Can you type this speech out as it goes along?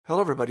Hello,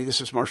 everybody. This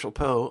is Marshall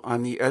Poe.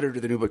 I'm the editor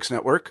of the New Books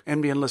Network.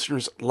 NBN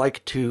listeners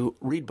like to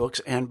read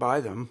books and buy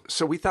them.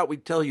 So we thought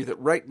we'd tell you that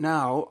right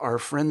now, our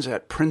friends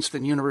at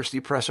Princeton University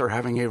Press are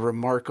having a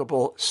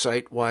remarkable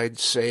site-wide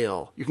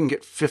sale. You can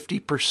get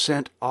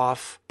 50%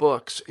 off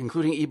books,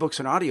 including ebooks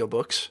and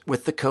audiobooks,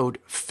 with the code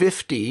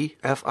 50,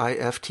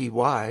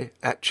 F-I-F-T-Y,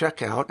 at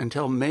checkout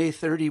until May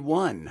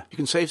 31. You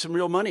can save some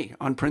real money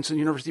on Princeton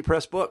University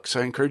Press books.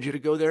 I encourage you to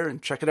go there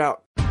and check it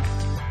out.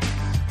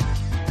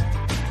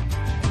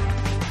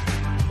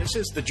 This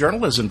is the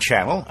journalism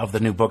channel of the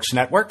New Books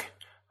Network.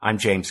 I'm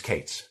James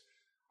Cates.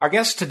 Our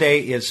guest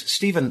today is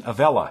Stephen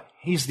Avella.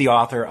 He's the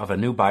author of a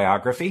new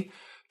biography,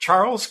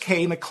 Charles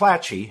K.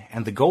 McClatchy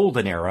and the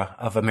Golden Era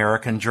of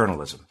American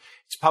Journalism.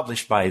 It's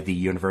published by the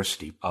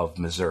University of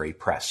Missouri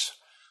Press.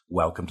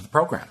 Welcome to the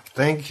program.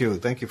 Thank you.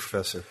 Thank you,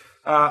 Professor.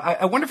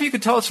 I wonder if you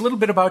could tell us a little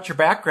bit about your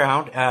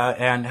background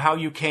and how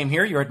you came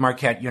here. You're at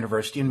Marquette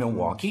University in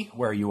Milwaukee,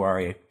 where you are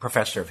a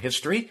professor of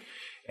history.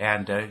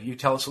 And you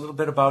tell us a little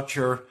bit about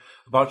your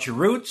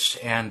roots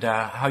and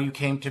how you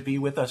came to be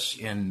with us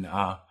in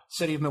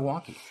city of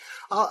Milwaukee.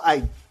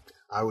 I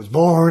was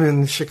born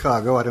in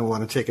Chicago. I don't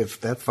want to take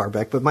it that far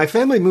back, but my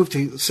family moved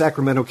to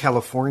Sacramento,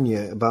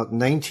 California about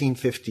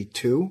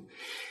 1952,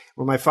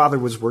 where my father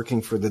was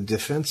working for the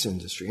defense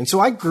industry. And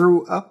so I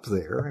grew up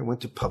there. I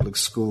went to public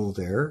school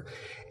there,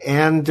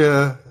 and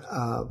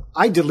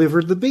I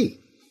delivered the bee.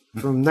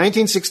 From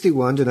 1961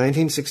 to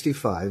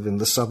 1965, in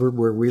the suburb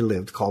where we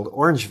lived, called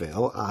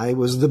Orangevale, I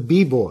was the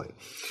bee boy.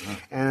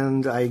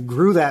 And I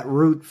grew that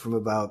route from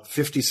about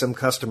 50-some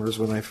customers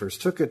when I first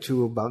took it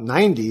to about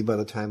 90 by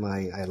the time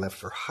I left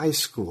for high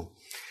school.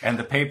 And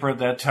the paper at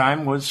that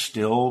time was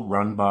still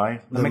run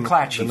by the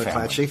McClatchy family. The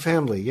McClatchy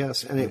family,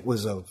 yes. And it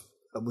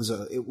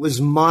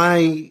was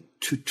my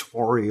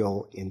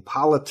tutorial in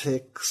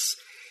politics,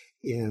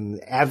 in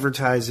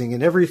advertising,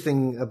 and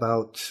everything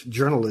about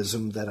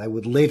journalism that I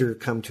would later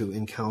come to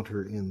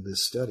encounter in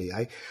this study.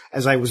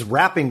 As I was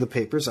wrapping the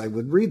papers, I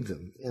would read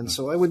them. And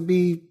so I would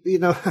be,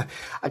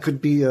 I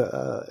could be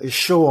a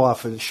show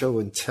off and show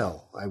and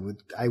tell.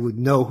 I would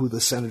know who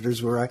the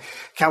senators were.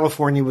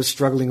 California was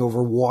struggling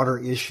over water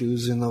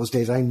issues in those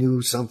days. I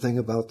knew something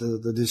about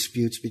the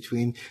disputes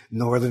between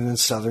Northern and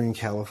Southern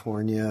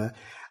California.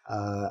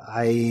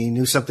 I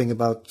knew something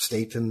about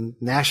state and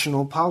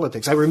national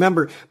politics. I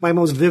remember my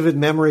most vivid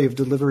memory of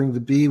delivering the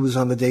bee was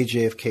on the day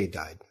JFK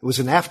died. It was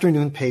an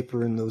afternoon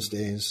paper in those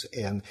days,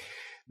 and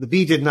the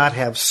bee did not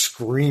have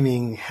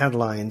screaming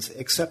headlines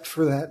except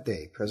for that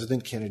day,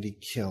 President Kennedy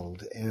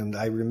killed. And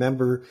I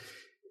remember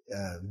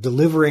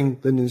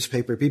delivering the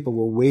newspaper. People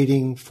were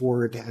waiting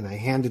for it, and I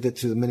handed it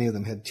to them. Many of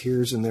them had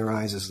tears in their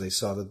eyes as they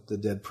saw the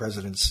dead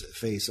president's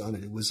face on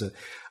it. It was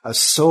a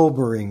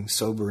sobering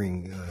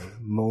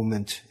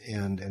moment,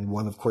 and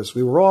one, of course,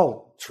 we were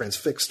all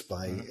transfixed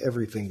by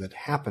everything that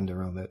happened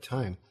around that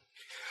time.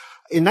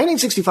 In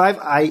 1965,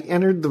 I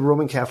entered the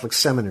Roman Catholic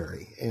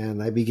Seminary,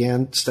 and I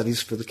began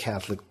studies for the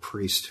Catholic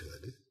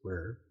priesthood,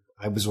 where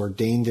I was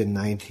ordained in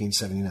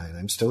 1979.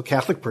 I'm still a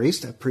Catholic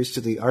priest, a priest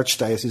of the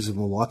Archdiocese of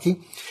Milwaukee.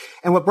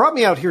 And what brought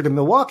me out here to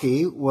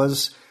Milwaukee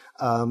was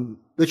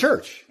the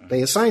church.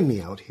 They assigned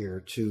me out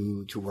here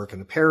to work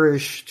in a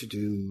parish,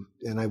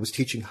 and I was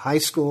teaching high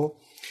school.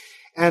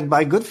 And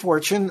by good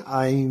fortune,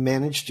 I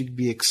managed to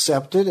be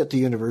accepted at the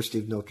University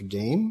of Notre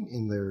Dame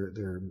in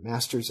their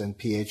master's and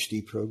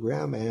PhD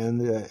program,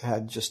 and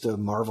had just a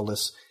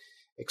marvelous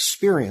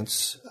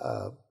experience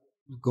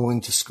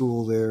going to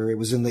school there. It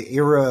was in the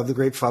era of the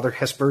great Father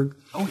Hesburgh,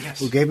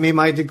 who gave me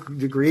my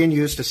degree, and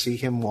used to see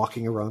him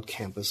walking around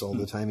campus all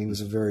the time. He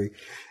was a very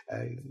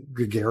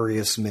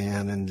gregarious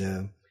man, and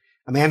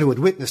a man who had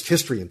witnessed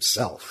history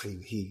himself.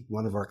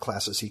 One of our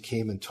classes, he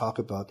came and talked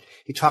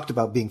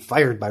about being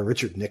fired by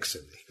Richard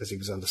Nixon because he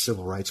was on the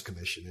Civil Rights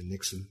Commission, and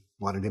Nixon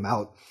wanted him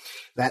out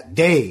that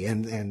day.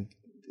 And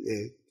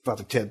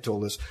Father Ted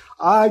told us,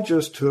 I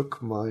just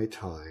took my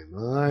time.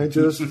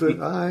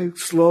 I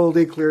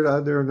slowly cleared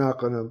out. They're not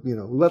going to,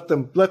 let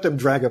them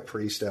drag a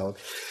priest out.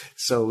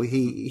 So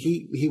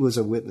he was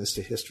a witness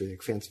to history,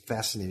 a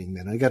fascinating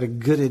man. I got a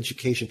good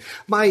education.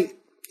 My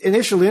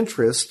initial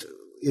interest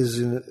is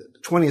in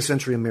 20th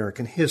century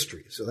American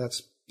history. So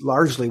that's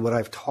largely what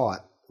I've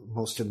taught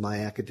most of my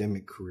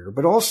academic career,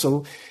 but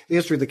also the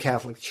history of the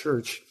Catholic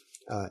Church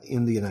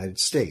in the United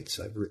States.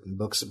 I've written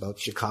books about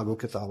Chicago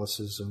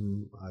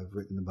Catholicism. I've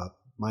written about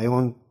my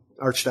own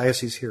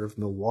archdiocese here of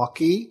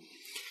Milwaukee.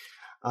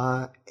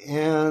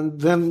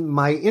 And then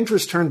my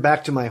interest turned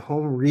back to my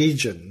home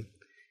region,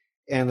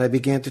 and I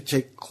began to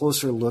take a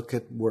closer look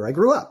at where I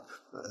grew up.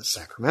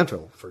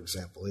 Sacramento, for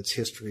example, its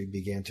history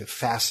began to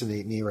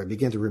fascinate me, or I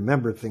began to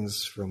remember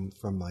things from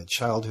my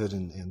childhood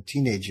and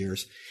teenage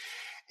years.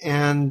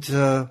 And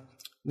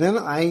then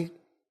I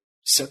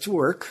set to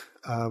work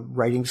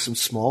writing some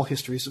small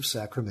histories of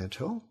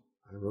Sacramento.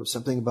 I wrote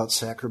something about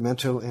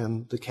Sacramento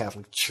and the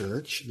Catholic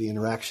Church, the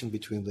interaction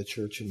between the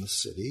church and the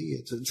city.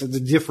 It's a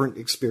different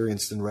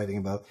experience than writing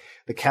about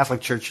the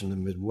Catholic Church in the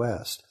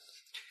Midwest.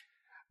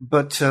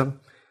 But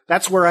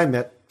that's where I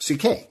met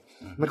CK.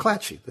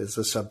 McClatchy is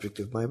the subject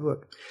of my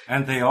book.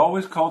 And they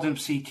always called him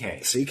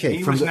CK. CK.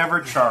 He was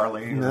never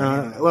Charlie.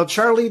 Well,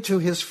 Charlie to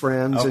his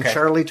friends and Okay.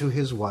 Charlie to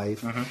his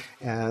wife.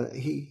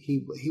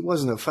 He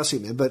wasn't a fussy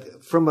man,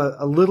 but from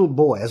a little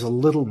boy, as a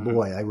little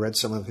boy, I read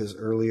some of his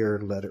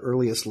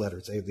earliest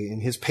letters.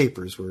 In his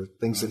papers were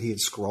things that he had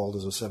scrawled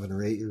as a 7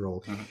 or 8 year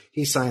old.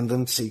 He signed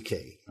them CK.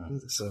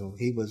 So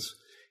he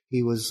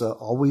was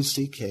always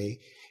CK.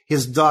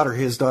 His daughter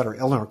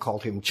Eleanor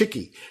called him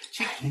Chicky.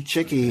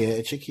 Chicky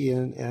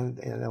and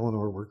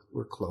Eleanor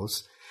were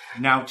close.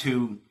 Now,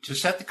 to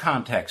set the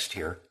context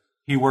here,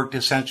 he worked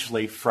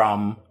essentially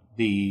from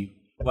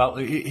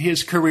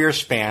his career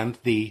spanned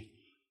the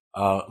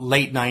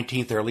late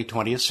 19th, early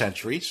 20th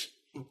centuries.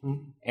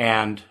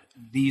 And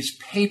these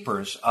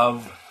papers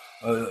of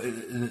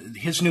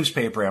his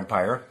newspaper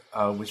empire,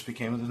 which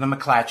became the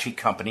McClatchy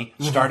Company,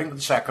 starting with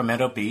the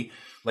Sacramento Bee,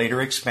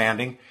 later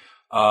expanding,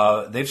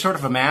 they've sort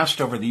of amassed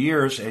over the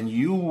years, and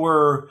you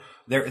were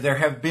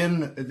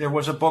there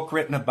was a book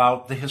written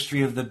about the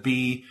history of the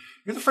Bee.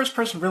 You're the first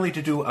person really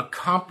to do a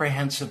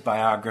comprehensive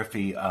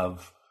biography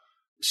of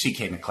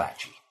C.K.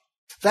 McClatchy.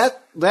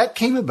 That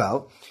came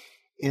about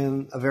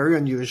in a very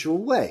unusual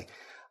way.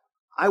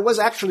 I was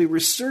actually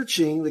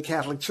researching the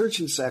Catholic Church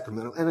in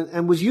Sacramento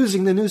and was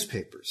using the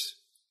newspapers.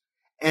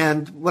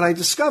 And what I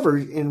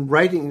discovered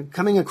in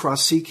coming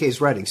across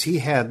C.K.'s writings, he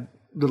had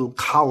little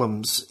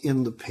columns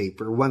in the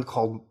paper, one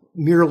called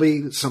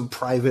Merely Some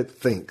Private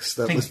Thinks.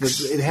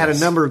 It had a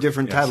number of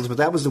different titles, but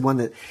that was the one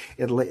that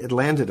it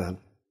landed on.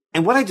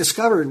 And what I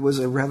discovered was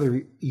a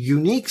rather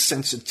unique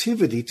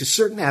sensitivity to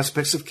certain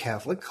aspects of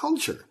Catholic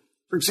culture.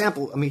 For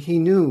example, he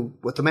knew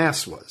what the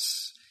Mass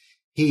was.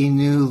 He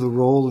knew the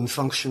role and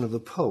function of the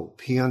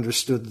Pope. He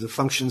understood the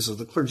functions of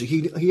the clergy.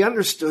 He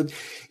understood,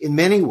 in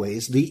many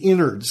ways, the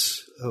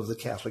innards of the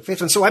Catholic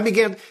faith. And so I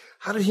began,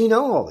 how did he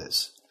know all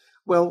this?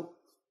 Well,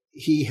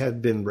 he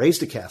had been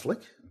raised a Catholic.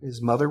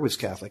 His mother was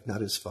Catholic,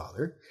 not his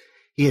father.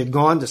 He had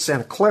gone to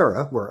Santa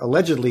Clara, where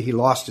allegedly he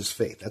lost his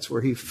faith. That's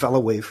where he fell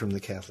away from the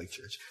Catholic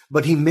Church.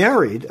 But he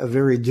married a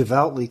very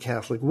devoutly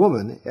Catholic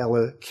woman,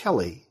 Ella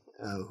Kelly,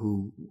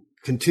 who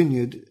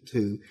continued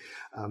to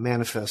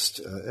manifest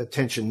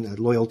attention,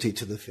 loyalty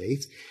to the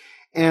faith.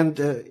 And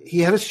he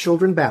had his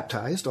children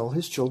baptized. All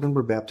his children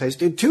were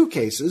baptized. In two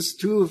cases,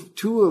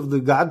 two of the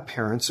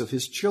godparents of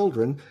his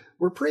children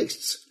were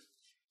priests.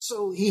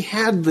 So he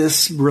had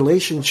this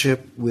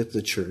relationship with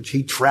the church.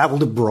 He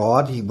traveled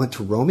abroad. He went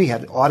to Rome. He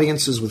had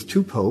audiences with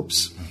 2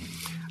 popes.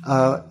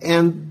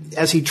 And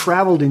as he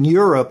traveled in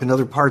Europe and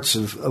other parts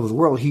of the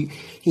world, he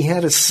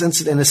had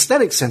an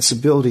aesthetic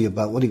sensibility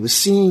about what he was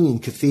seeing in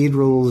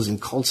cathedrals and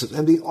cults.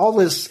 All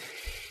this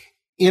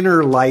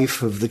inner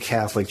life of the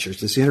Catholic Church,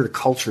 this inner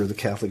culture of the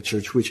Catholic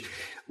Church, which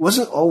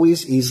wasn't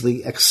always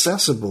easily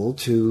accessible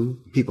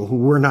to people who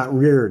were not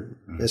reared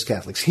as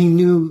Catholics. He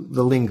knew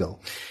the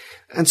lingo.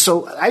 And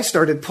so I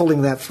started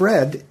pulling that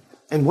thread.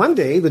 And one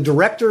day, the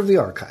director of the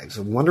archives,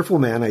 a wonderful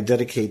man,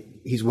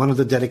 he's one of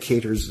the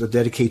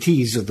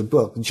dedicatees of the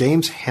book,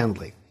 James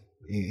Handley.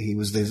 He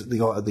was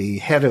the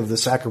head of the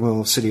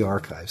Sacramento City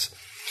Archives.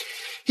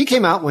 He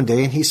came out one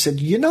day and he said,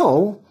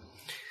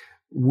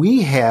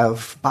 we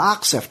have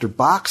box after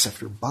box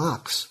after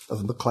box of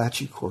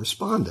McClatchy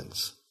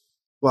correspondence.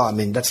 Well,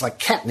 that's like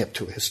catnip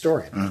to a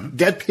historian. Mm-hmm.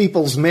 Dead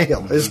people's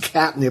mail is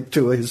catnip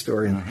to a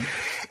historian.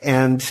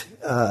 And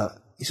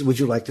he said, would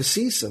you like to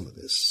see some of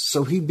this?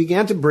 So he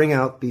began to bring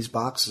out these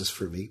boxes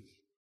for me.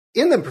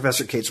 In them,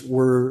 Professor Cates,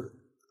 were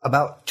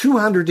about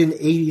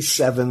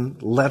 287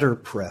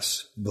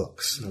 letterpress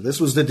books. Now,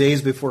 this was the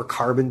days before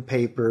carbon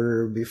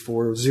paper,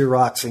 before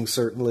Xeroxing,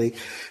 certainly,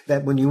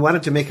 that when you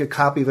wanted to make a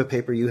copy of a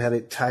paper, you had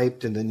it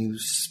typed and then you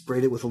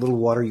sprayed it with a little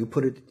water. You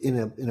put it in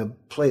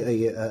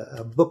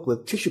a book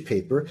with tissue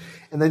paper,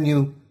 and then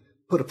you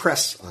put a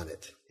press on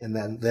it. And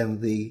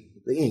then the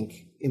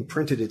ink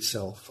imprinted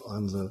itself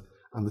on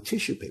the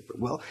tissue paper.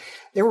 Well,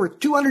 there were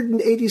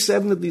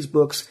 287 of these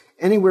books,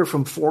 anywhere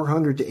from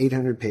 400 to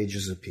 800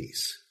 pages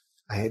apiece.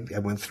 I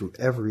went through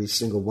every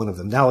single one of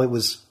them. Now, it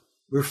was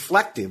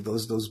reflective.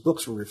 Those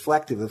books were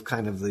reflective of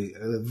kind of the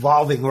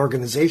evolving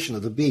organization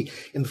of the Bee.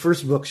 In the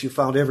first books, you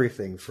found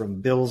everything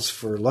from bills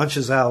for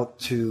lunches out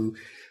to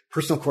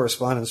personal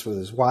correspondence with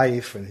his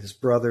wife and his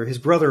brother. His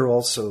brother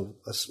also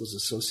was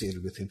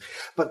associated with him.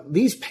 But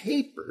these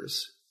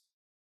papers,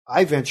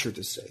 I venture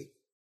to say,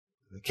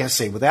 I can't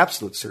say with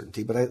absolute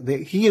certainty, but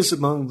he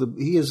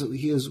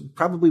is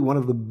probably one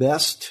of the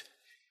best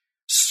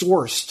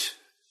sourced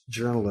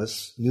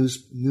journalists,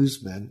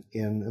 newsmen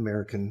in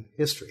American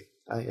history.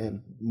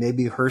 And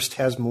maybe Hearst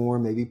has more,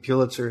 maybe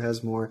Pulitzer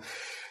has more,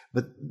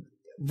 but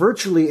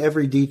virtually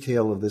every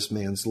detail of this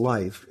man's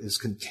life is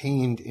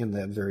contained in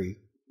that very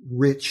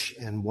rich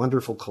and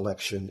wonderful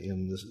collection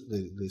in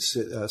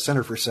the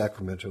Center for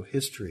Sacramento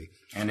History.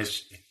 And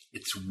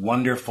it's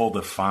wonderful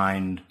to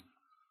find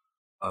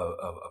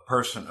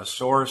a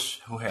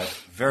source who has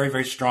very,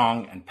 very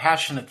strong and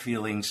passionate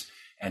feelings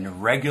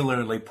and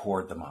regularly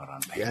poured them out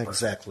on paper. Yeah,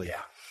 exactly.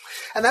 Yeah.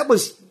 And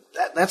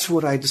that's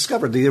what I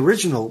discovered. The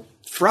original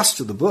thrust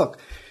of the book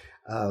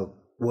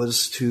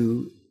was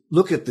to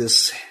look at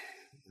this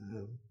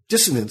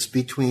dissonance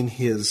between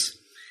his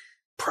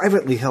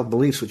privately held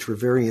beliefs, which were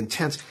very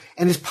intense,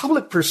 and his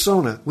public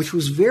persona, which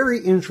was very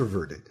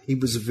introverted. He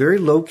was a very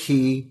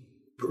low-key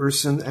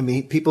person. I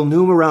mean, people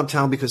knew him around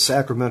town because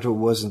Sacramento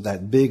wasn't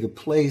that big a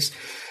place,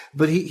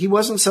 but he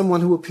wasn't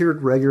someone who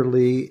appeared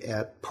regularly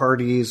at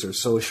parties or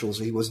socials.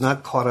 He was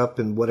not caught up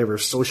in whatever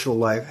social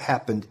life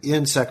happened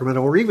in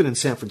Sacramento or even in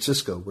San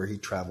Francisco, where he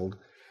traveled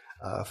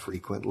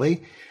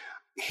frequently.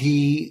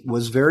 He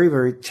was very,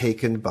 very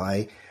taken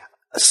by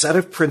a set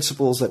of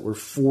principles that were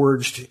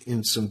forged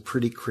in some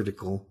pretty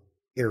critical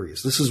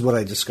areas. This is what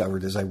I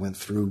discovered as I went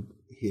through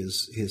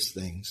his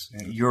things.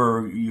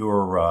 Your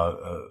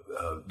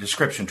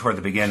description toward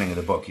the beginning of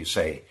the book, you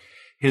say,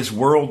 his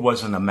world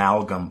was an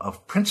amalgam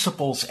of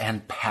principles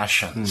and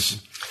passions.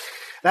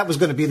 Mm-hmm. That was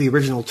going to be the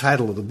original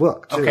title of the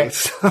book, too. Okay.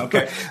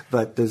 Okay.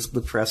 But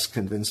the press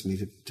convinced me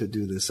to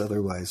do this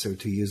otherwise, or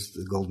to use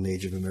the golden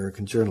age of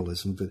American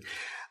journalism. But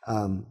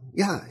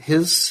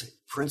his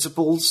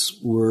principles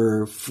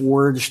were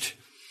forged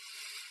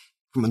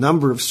from a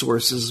number of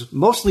sources,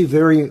 mostly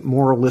very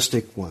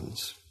moralistic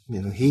ones.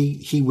 You know,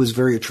 he was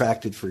very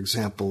attracted, for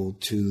example,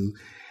 to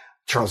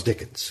Charles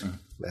Dickens. Mm.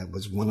 That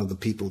was one of the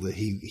people that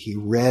he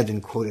read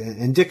and quoted.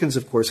 And Dickens,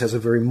 of course, has a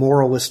very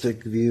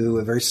moralistic view,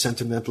 a very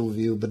sentimental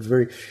view, but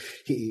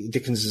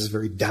Dickens is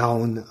very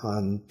down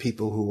on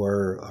people who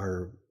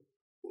are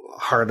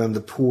hard on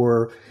the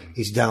poor.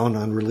 He's down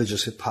on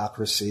religious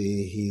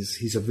hypocrisy.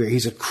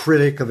 He's a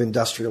critic of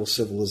industrial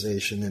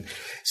civilization, and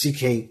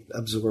C.K.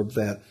 absorbed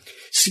that.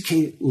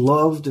 C.K.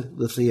 loved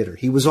the theater.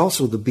 He was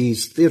also the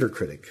Bee's theater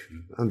critic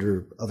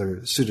under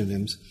other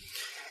pseudonyms,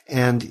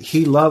 and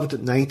he loved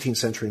 19th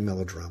century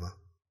melodrama.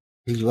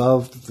 He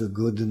loved the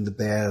good and the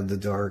bad, the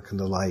dark and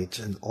the light,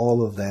 and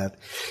all of that.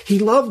 He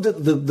loved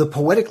the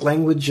poetic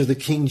language of the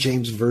King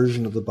James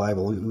Version of the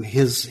Bible.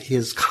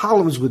 His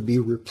columns would be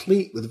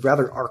replete with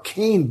rather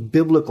arcane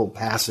biblical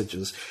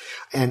passages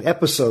and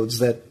episodes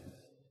that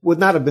would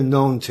not have been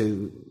known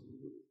to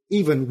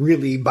even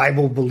really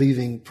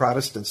Bible-believing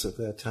Protestants at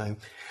that time.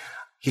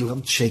 He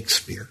loved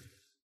Shakespeare,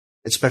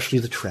 especially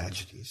the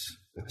tragedies.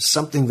 There was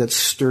something that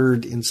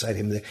stirred inside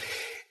him.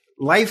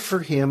 Life for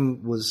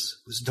him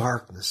was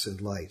darkness and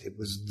light. It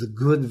was the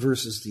good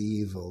versus the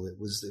evil. It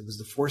was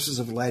the forces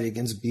of light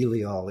against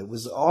Belial. It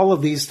was all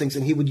of these things,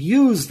 and he would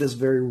use this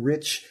very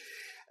rich,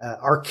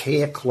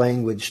 archaic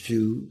language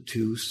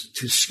to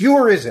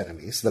skewer his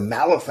enemies, the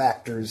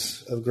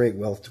malefactors of great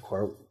wealth, to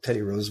quote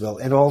Teddy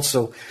Roosevelt, and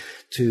also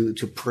to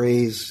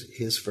praise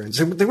his friends.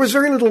 There was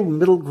very little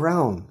middle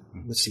ground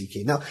with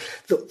C.K. Now,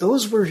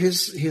 those were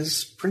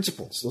his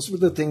principles. Those were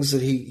the things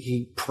that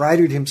he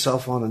prided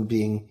himself on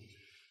being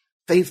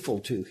faithful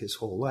to his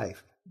whole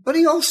life. But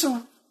he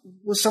also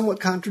was somewhat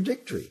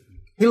contradictory.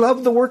 He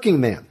loved the working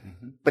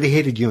man, but he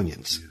hated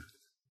unions.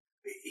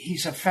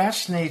 He's a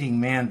fascinating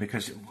man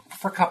because,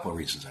 for a couple of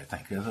reasons, I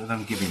think. Let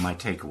me give you my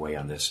takeaway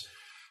on this.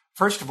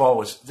 First of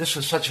all, this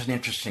was such an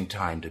interesting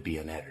time to be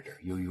an editor.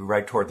 You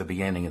write toward the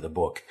beginning of the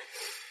book.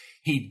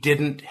 He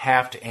didn't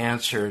have to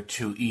answer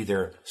to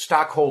either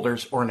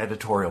stockholders or an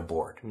editorial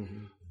board.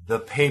 Mm-hmm. The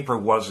paper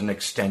was an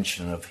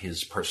extension of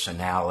his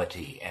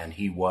personality, and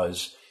he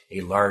was a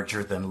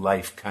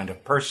larger-than-life kind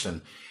of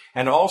person.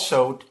 And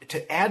also,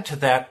 to add to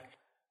that,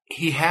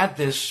 he had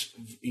this,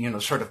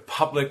 sort of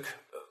public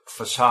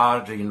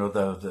facade,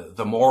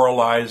 the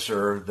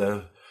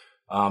moralizer,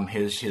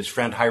 his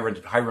friend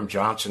Hiram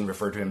Johnson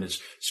referred to him as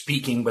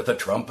speaking with the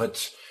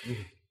trumpets.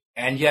 Mm-hmm.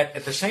 And yet,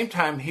 at the same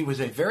time, he was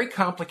a very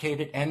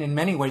complicated and, in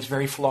many ways,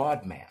 very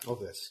flawed man. Oh,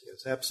 yes,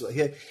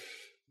 absolutely.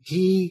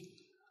 He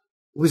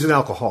was an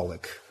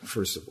alcoholic,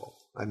 first of all.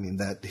 I mean,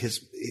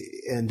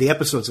 and the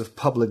episodes of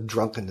public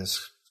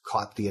drunkenness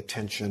caught the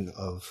attention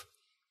of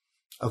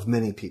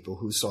many people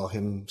who saw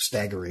him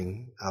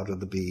staggering out of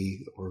the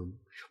Bee. Or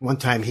one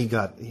time he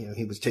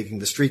was taking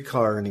the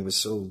streetcar and he was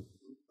so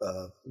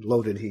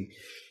loaded,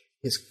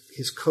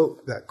 his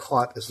coat got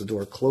caught as the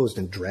door closed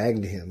and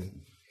dragged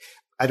him.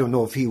 I don't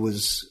know if he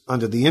was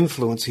under the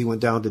influence. He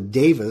went down to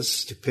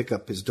Davis to pick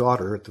up his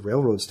daughter at the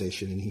railroad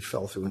station, and he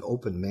fell through an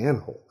open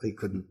manhole. He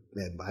couldn't,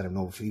 I don't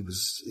know if he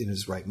was in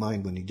his right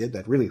mind when he did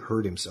that, really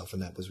hurt himself,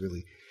 and that was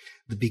really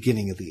the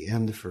beginning of the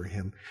end for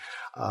him.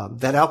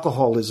 That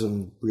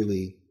alcoholism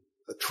really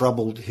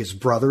troubled his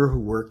brother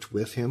who worked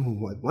with him,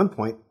 who at one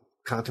point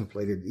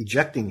contemplated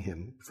ejecting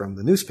him from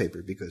the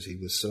newspaper because he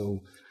was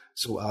so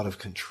out of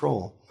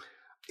control.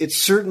 It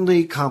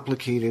certainly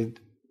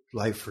complicated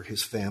life for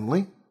his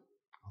family.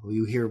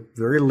 You hear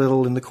very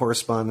little in the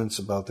correspondence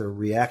about their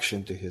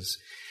reaction to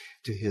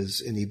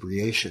his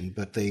inebriation,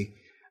 but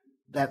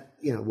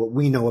what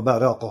we know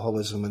about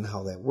alcoholism and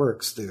how that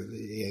works,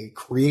 they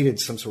created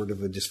some sort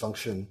of a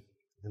dysfunction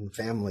in the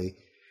family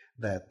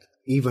that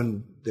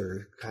even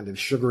their kind of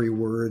sugary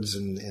words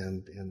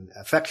and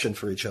affection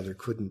for each other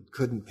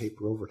couldn't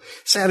paper over.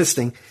 Saddest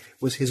thing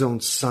was his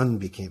own son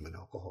became an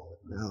alcoholic.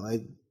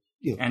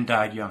 And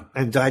died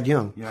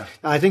young. Yeah.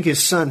 Now, I think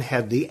his son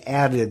had the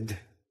added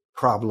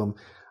problem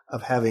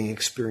of having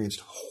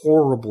experienced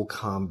horrible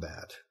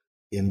combat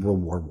in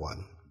World War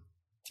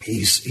I.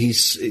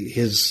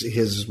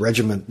 His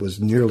regiment was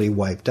nearly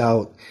wiped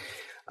out.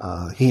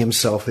 He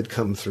himself had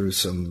come through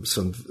some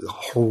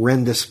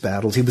horrendous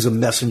battles. He was a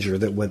messenger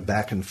that went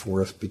back and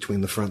forth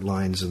between the front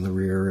lines and the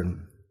rear,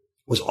 and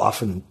was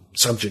often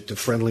subject to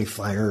friendly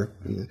fire,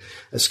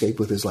 escaped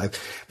with his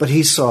life. But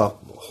he saw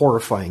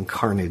horrifying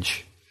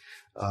carnage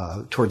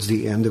towards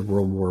the end of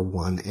World War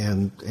I,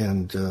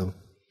 and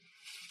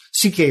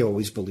CK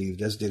always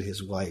believed, as did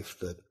his wife,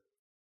 that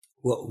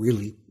what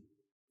really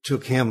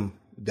took him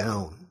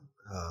down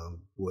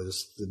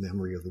was the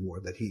memory of the war,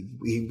 that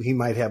he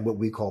might have what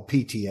we call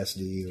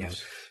PTSD.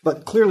 Yes.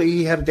 But clearly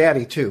he had a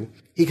daddy too.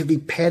 He could be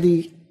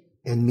petty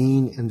and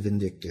mean and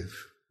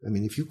vindictive. I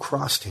mean, if you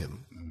crossed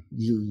him,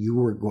 you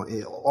were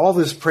going, all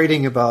this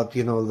prating about,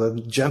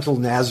 the gentle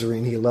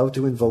Nazarene. He loved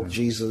to invoke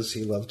Jesus.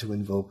 He loved to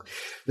invoke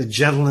the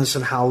gentleness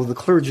and how the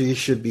clergy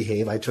should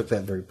behave. I took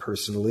that very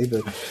personally,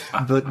 but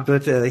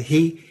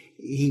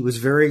he was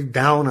very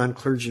down on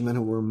clergymen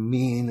who were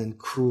mean and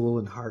cruel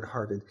and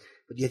hard-hearted.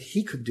 But yet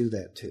he could do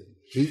that too.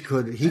 He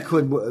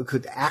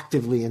could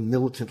actively and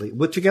militantly,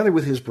 but together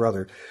with his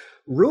brother,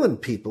 ruin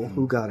people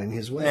who got in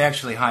his way. They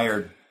actually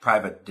hired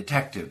private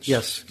detectives,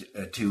 yes,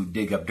 to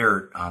dig up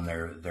dirt on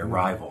their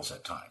rivals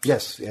at times.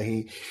 Yes, yeah,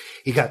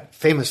 he got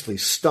famously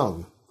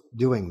stung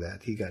doing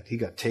that. He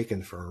got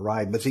taken for a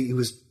ride, but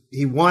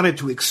he wanted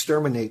to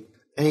exterminate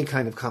any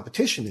kind of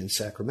competition in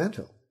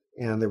Sacramento.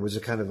 And there was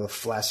a kind of a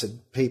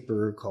flaccid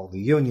paper called the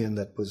Union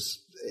that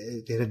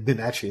it had been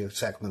actually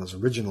Sacramento's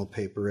original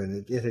paper,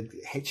 and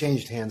it had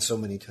changed hands so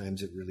many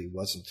times it really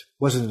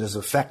wasn't as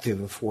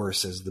effective a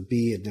force as the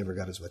Bee. It never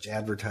got as much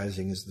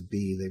advertising as the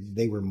Bee.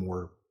 They were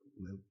more,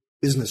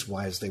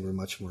 business-wise, they were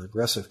much more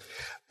aggressive.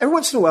 Every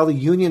once in a while, the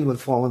Union would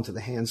fall into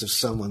the hands of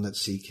someone that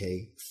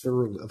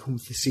of whom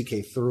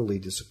CK thoroughly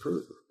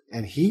disapproved.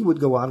 And he would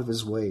go out of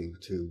his way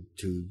to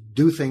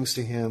do things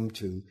to him,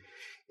 to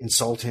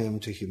insult him,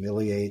 to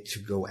humiliate, to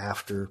go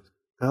after.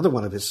 Another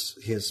one of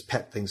his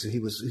pet things, he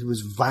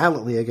was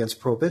violently against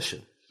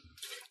prohibition.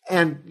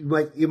 And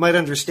you might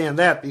understand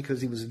that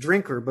because he was a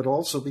drinker, but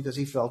also because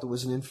he felt it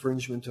was an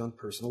infringement on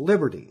personal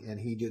liberty. And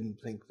he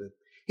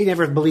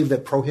never believed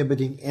that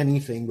prohibiting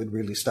anything would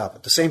really stop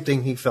it. The same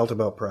thing he felt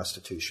about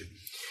prostitution.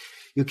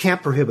 You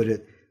can't prohibit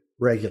it,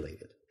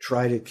 regulate it.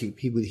 Try to keep,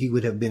 he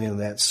would have been in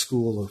that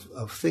school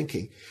of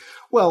thinking.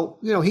 Well,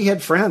 he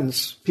had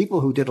friends,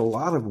 people who did a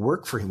lot of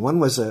work for him. One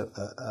was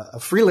a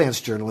freelance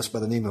journalist by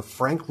the name of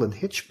Franklin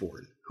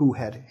Hitchborn, who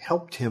had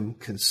helped him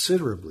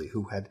considerably,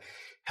 who had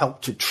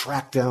helped to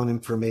track down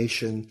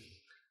information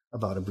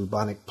about a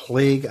bubonic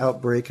plague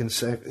outbreak in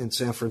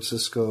San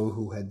Francisco,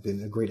 who had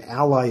been a great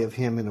ally of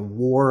him in a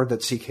war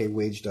that CK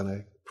waged on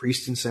a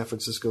priest in San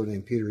Francisco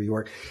named Peter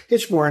York.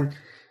 Hitchborn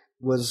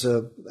was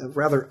a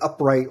rather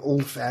upright,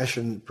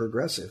 old-fashioned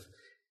progressive,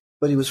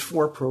 but he was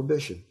for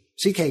prohibition.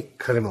 CK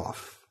cut him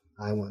off.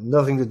 I want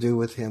nothing to do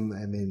with him.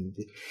 I mean,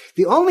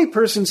 the only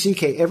person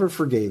CK ever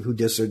forgave who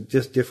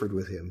differed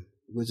with him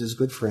was his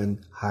good friend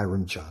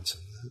Hiram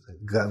Johnson, the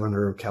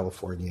governor of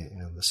California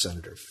and the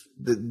senator.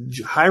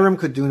 Hiram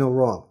could do no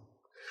wrong.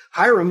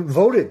 Hiram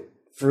voted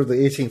for the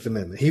 18th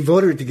Amendment. He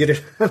voted to get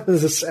it out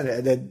of the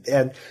Senate.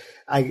 And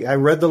I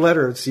read the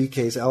letter of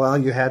CK's. Oh,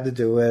 you had to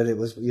do it. It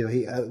was,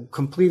 a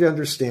complete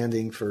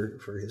understanding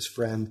for his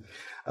friend.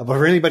 But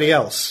for anybody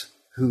else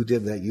who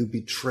did that, you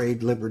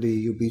betrayed liberty,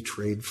 you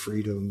betrayed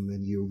freedom,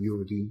 and you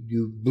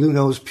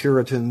blue-nosed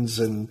Puritans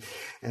and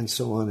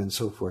so on and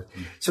so forth.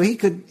 So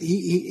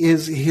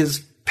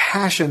his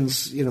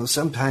passions,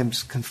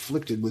 sometimes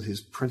conflicted with his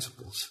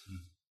principles.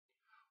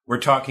 We're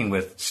talking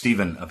with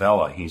Stephen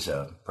Avella. He's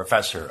a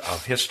professor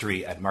of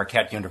history at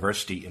Marquette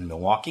University in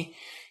Milwaukee.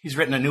 He's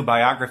written a new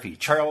biography,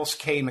 Charles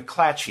K.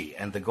 McClatchy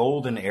and the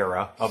Golden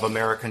Era of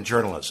American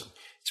Journalism.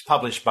 It's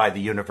published by the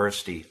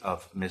University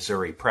of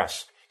Missouri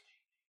Press.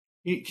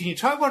 Can you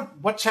talk about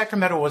what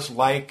Sacramento was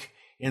like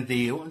in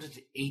the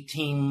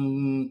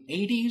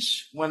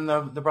 1880s when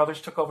the brothers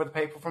took over the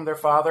paper from their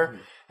father,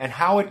 and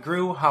how it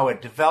grew, how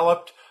it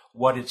developed,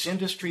 what its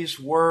industries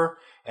were,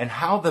 and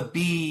how the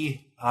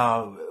Bee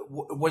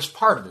was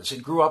part of this?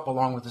 It grew up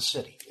along with the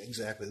city.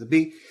 Exactly. The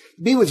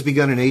Bee was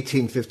begun in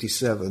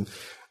 1857,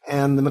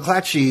 and the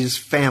McClatchy's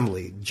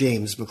family,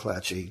 James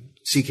McClatchy,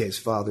 CK's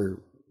father,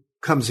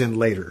 comes in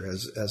later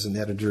as an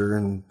editor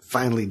and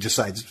finally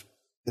decides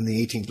in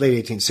the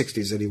late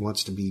 1860s that he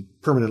wants to be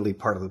permanently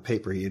part of the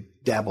paper. He had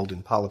dabbled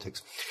in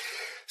politics.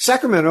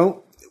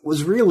 Sacramento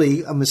was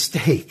really a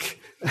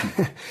mistake.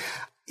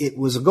 It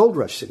was a gold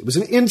rush city. It was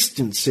an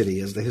instant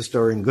city, as the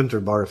historian Gunter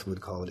Barth would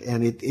call it.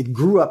 And it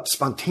grew up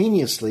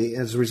spontaneously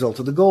as a result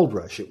of the gold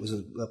rush. It was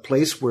a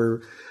place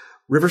where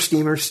river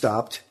steamers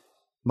stopped,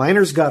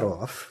 miners got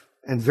off,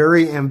 and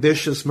very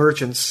ambitious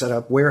merchants set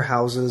up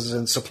warehouses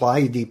and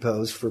supply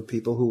depots for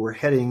people who were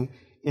heading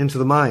into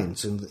the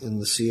mines in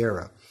the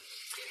Sierra.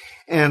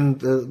 And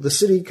the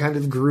city kind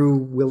of grew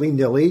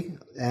willy-nilly,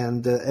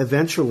 and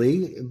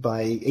eventually,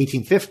 by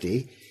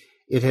 1850,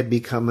 it had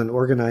become an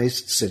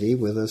organized city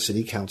with a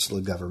city council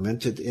of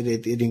government.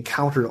 It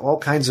encountered all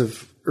kinds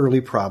of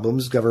early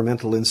problems,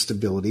 governmental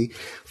instability,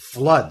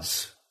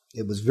 floods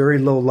It was very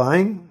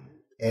low-lying,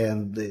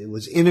 and it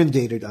was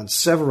inundated on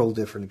several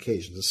different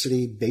occasions. The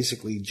city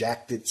basically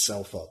jacked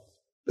itself up.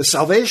 The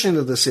salvation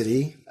of the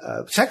city,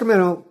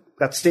 Sacramento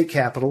got state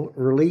capital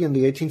early in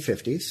the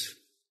 1850s,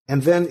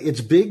 and then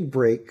its big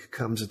break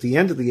comes at the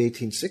end of the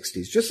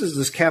 1860s, just as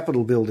this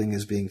Capitol building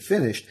is being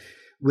finished,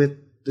 with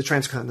the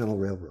Transcontinental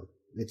Railroad.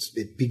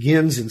 It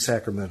begins in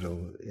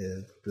Sacramento.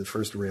 The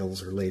first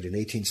rails are laid in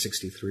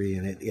 1863,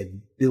 and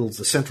it builds,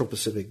 the Central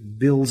Pacific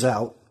builds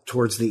out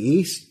towards the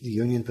east. The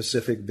Union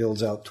Pacific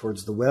builds out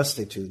towards the west.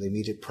 They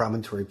meet at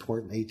Promontory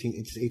Point in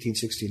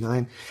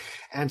 1869.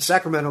 And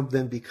Sacramento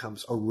then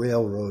becomes a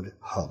railroad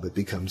hub. It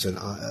becomes an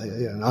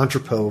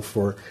entrepot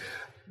for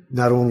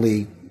not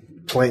only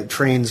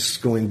trains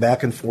going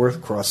back and forth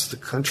across the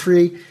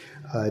country.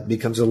 It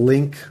becomes a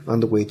link on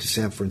the way to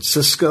San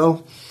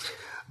Francisco.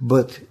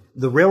 But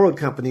the railroad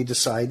company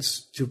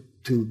decides to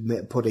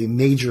put a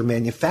major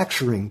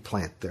manufacturing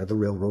plant there, the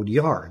railroad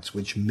yards,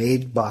 which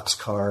made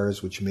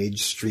boxcars, which made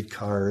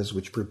streetcars,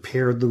 which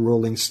prepared the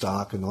rolling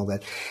stock and all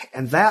that.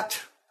 And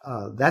that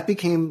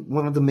became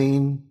one of the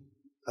main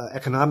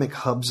economic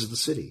hubs of the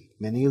city.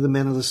 Many of the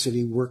men of the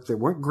city worked there.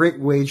 Weren't great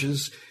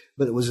wages,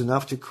 but it was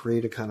enough to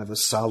create a kind of a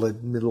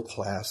solid middle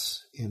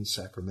class in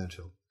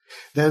Sacramento.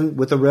 Then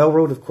with the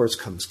railroad, of course,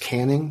 comes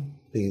canning,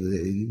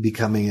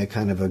 becoming a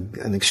kind of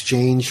an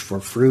exchange for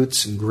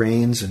fruits and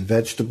grains and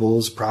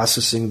vegetables,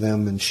 processing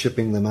them and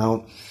shipping them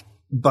out.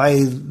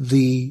 By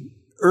the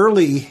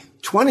early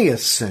 20th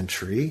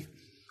century,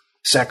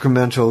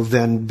 Sacramento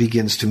then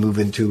begins to move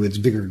into its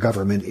bigger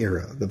government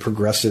era. The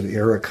progressive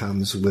era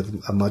comes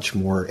with a much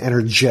more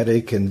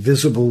energetic and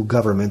visible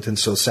government, and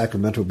so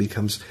Sacramento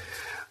becomes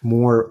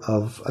more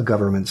of a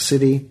government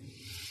city.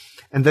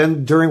 And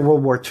then during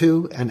World War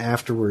II and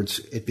afterwards,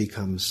 it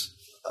becomes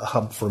a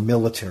hub for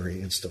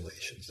military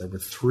installations. There were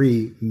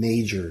 3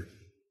 major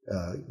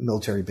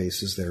military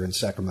bases there in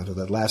Sacramento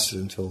that lasted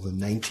until the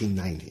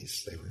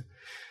 1990s. They were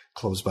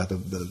closed by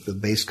the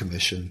Base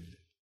Commission.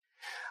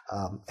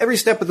 Every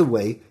step of the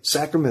way,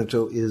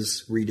 Sacramento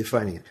is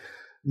redefining it.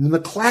 The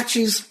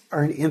McClatchys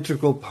are an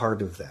integral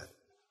part of that.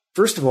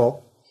 First of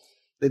all,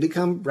 they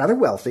become rather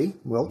wealthy,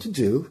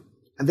 well-to-do,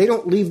 and they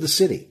don't leave the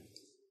city.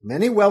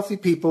 Many wealthy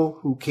people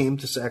who came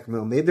to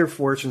Sacramento made their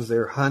fortunes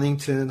there.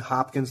 Huntington,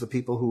 Hopkins, the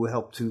people who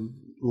helped to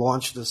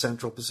launch the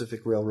Central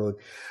Pacific Railroad,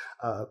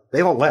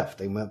 they all left.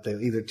 They went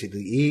either to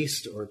the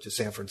east or to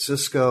San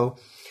Francisco.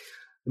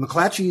 The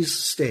McClatchys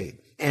stayed.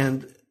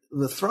 And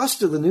the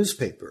thrust of the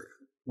newspaper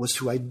was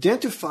to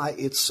identify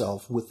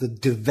itself with the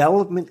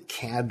development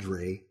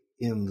cadre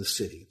in the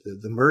city,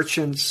 the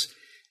merchants,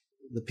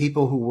 the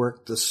people who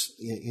worked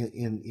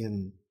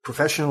in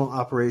professional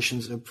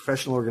operations and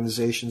professional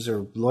organizations,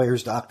 or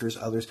lawyers, doctors,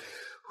 others,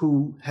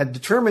 who had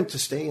determined to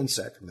stay in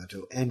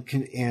Sacramento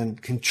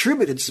and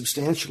contributed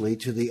substantially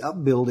to the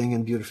upbuilding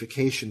and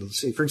beautification of the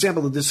city. For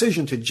example, the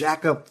decision to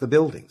jack up the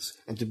buildings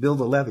and to build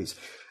the levees.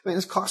 I mean,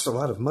 this cost a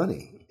lot of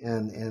money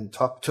and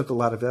took a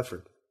lot of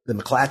effort. The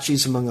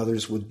McClatchys, among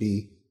others, would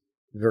be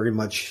very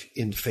much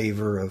in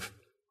favor of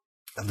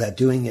that,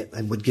 doing it,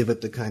 and would give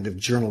it the kind of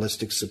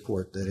journalistic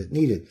support that it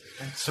needed.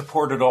 It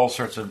supported all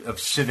sorts of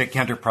civic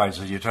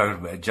enterprises. You're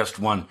talking about just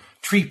one,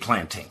 tree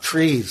planting.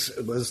 Trees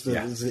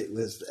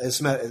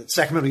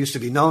Sacramento used to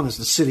be known as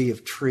the city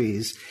of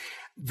trees.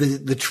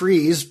 The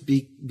trees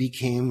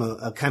became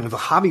a kind of a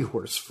hobby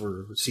horse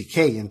for CK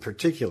in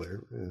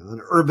particular.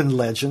 An urban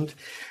legend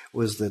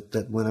was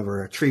that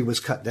whenever a tree was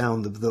cut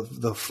down,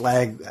 the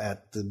flag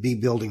at the B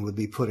building would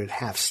be put at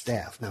half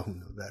staff. Now,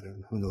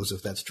 who knows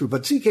if that's true?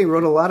 But CK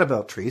wrote a lot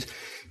about trees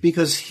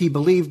because he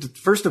believed,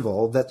 first of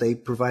all, that they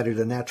provided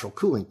a natural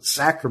cooling.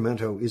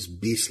 Sacramento is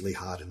beastly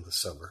hot in the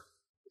summer.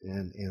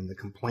 And the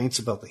complaints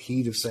about the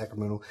heat of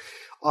Sacramento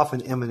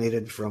often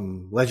emanated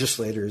from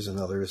legislators and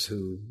others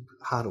who,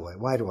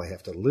 why do I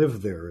have to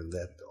live there in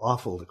that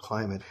awful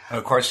climate? And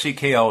of course,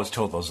 CK always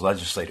told those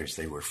legislators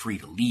they were free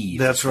to leave.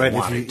 That's right.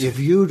 If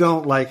you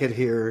don't like it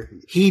here,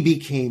 he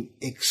became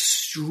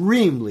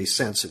extremely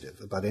sensitive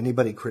about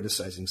anybody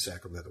criticizing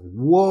Sacramento.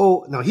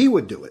 Whoa. Now, he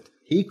would do it.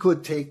 He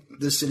could take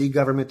the city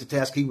government to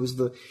task. He was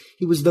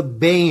the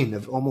bane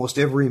of almost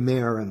every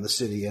mayor in the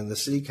city, and the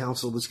city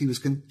council he was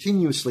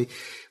continuously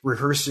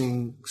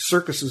rehearsing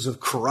circuses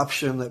of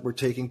corruption that were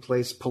taking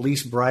place,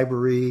 police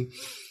bribery,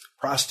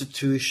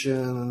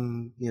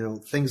 prostitution,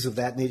 things of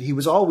that nature. He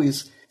was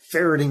always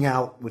ferreting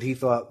out what he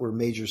thought were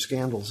major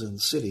scandals in the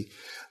city.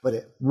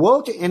 But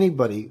woe to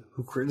anybody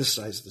who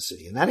criticized the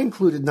city, and that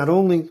included not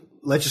only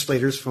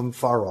legislators from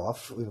far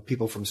off,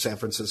 people from San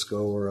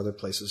Francisco or other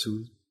places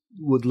who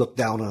would look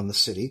down on the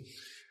city.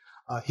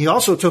 He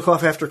also took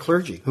off after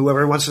clergy, who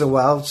every once in a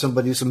while some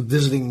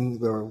visiting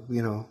or,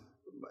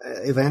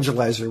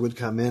 evangelizer would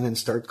come in and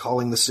start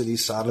calling the city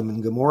Sodom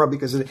and Gomorrah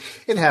because it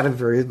had a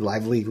very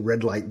lively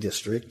red light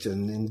district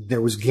and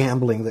there was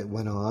gambling that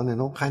went on and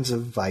all kinds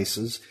of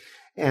vices.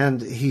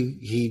 And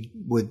he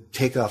would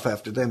take off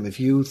after them. If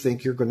you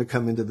think you're going to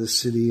come into the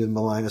city and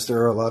malign us,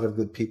 there are a lot of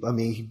good people.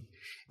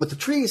 But the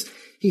trees,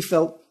 he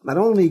felt, not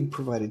only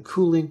provided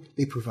cooling,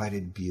 they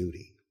provided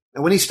beauty.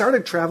 And when he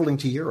started traveling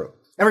to Europe,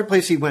 Every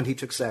place he went, he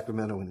took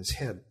Sacramento in his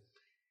head.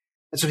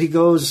 And so he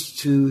goes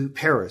to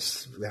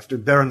Paris after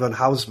Baron von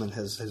Haussmann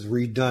has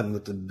redone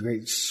with the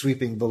great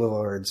sweeping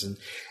boulevards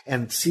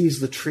and sees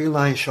the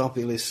tree-lined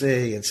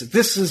Champs-Élysées and says,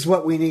 this is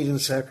what we need in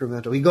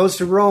Sacramento. He goes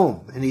to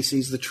Rome and he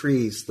sees the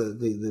trees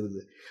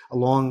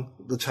along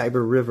the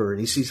Tiber River, and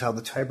he sees how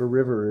the Tiber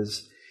River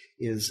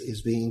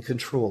is being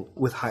controlled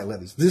with high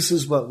levees. This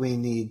is what we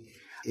need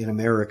in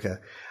America.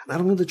 Not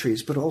only the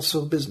trees, but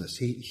also business.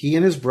 He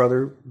and his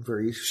brother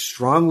very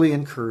strongly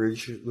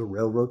encourage the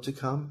railroad to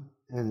come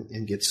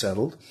and get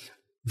settled.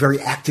 Very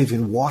active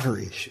in water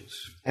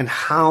issues and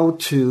how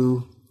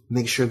to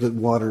make sure that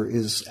water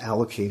is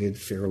allocated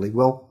fairly.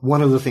 Well,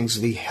 one of the things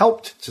that he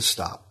helped to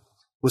stop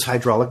was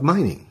hydraulic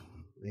mining.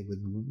 They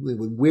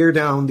would wear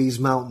down these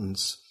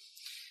mountains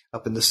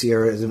up in the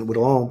Sierras, and it would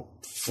all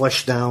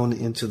flush down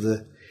into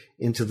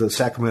the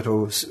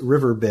Sacramento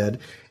riverbed,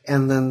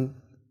 and then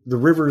the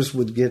rivers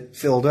would get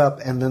filled up,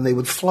 and then they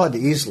would flood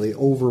easily,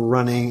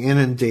 overrunning,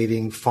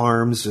 inundating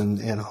farms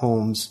and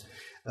homes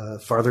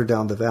farther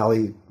down the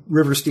valley.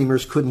 River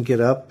steamers couldn't get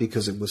up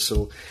because it was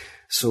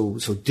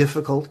so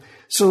difficult.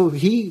 So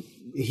he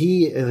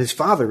and his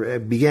father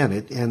began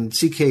it, and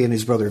C.K. and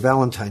his brother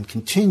Valentine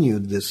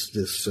continued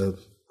this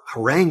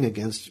harangue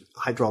against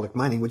hydraulic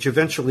mining, which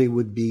eventually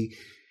would be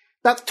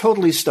not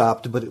totally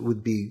stopped, but it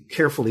would be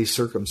carefully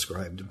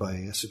circumscribed by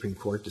a Supreme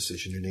Court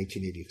decision in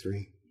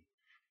 1883.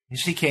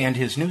 C.K. and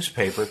his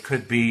newspaper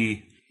could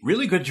be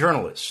really good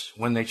journalists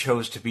when they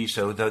chose to be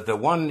so. The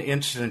one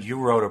incident you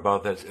wrote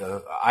about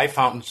that I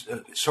found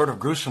sort of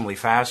gruesomely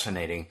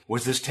fascinating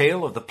was this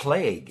tale of the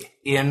plague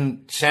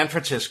in San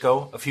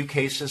Francisco, a few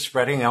cases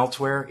spreading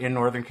elsewhere in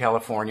Northern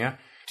California,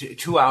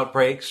 two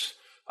outbreaks.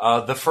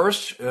 The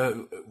first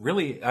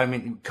really,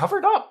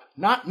 covered up,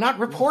 not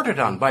reported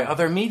on by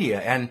other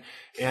media.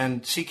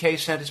 And C.K.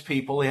 sent his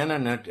people in,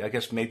 and I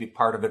guess maybe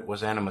part of it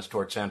was animus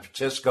toward San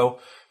Francisco.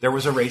 There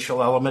was a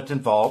racial element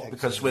involved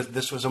because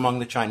this was among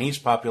the Chinese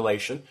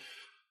population,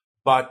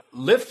 but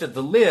lifted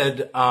the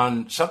lid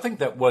on something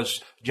that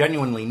was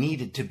genuinely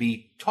needed to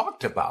be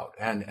talked about,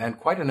 and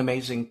quite an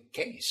amazing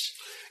case.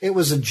 It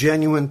was a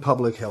genuine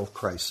public health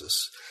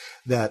crisis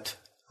that,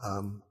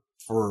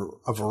 for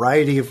a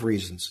variety of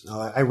reasons.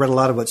 I read a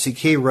lot of what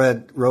C.K.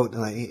 wrote,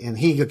 and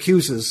he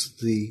accuses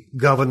the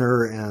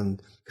governor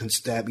and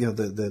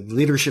the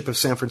leadership of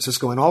San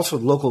Francisco and also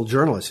local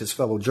journalists, his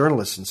fellow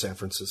journalists in San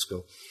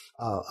Francisco,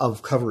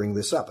 of covering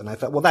this up. And I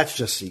thought, well, that's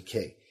just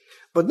C.K.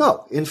 But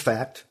no, in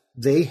fact,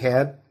 they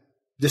had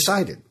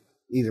decided,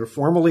 either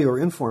formally or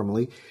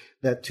informally,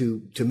 that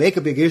to make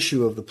a big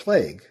issue of the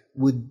plague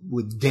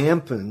would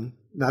dampen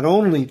not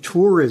only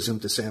tourism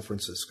to San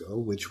Francisco,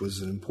 which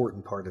was an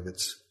important part of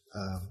its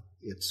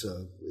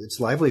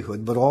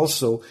livelihood, but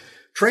also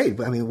trade.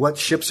 I mean, what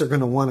ships are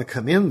going to want to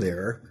come in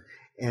there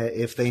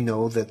if they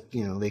know that,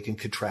 they can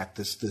contract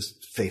this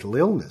fatal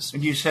illness?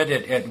 And you said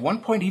at one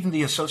point even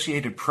the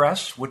Associated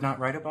Press would not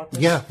write about this?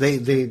 Yeah,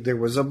 there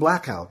was a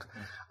blackout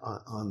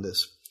on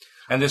this.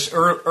 And this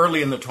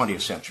early in the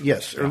 20th century.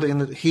 Yes,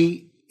 early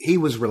he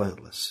was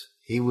relentless.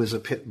 He was a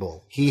pit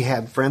bull. He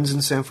had friends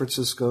in San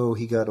Francisco.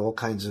 He got all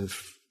kinds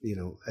of,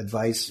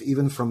 advice,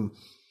 even from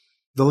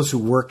those who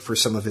worked for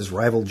some of his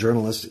rival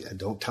journalists.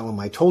 Don't tell them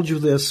I told you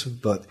this,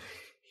 but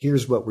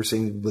here's what we're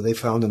seeing. They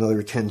found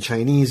another 10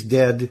 Chinese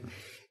dead.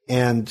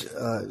 And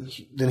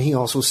then he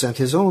also sent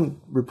his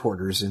own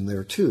reporters in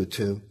there, too,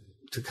 to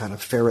kind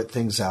of ferret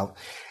things out.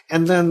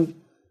 And then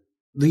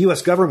the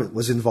U.S. government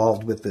was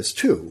involved with this,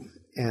 too.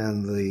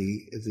 And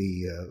the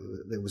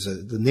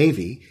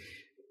Navy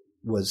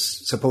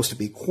was supposed to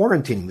be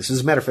quarantining this.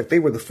 As a matter of fact, they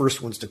were the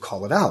first ones to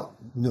call it out.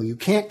 No, you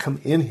can't come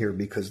in here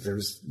because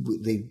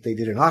they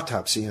did an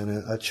autopsy on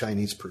a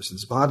Chinese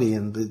person's body,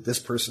 and this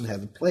person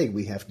had the plague.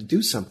 We have to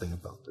do something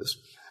about this.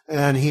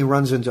 And he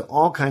runs into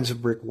all kinds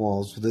of brick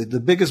walls.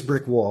 The biggest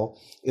brick wall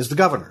is the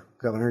governor,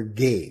 Governor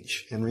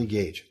Gage, Henry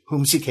Gage,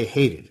 whom C.K.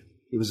 hated.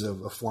 He was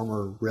a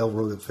former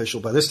railroad official.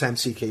 By this time,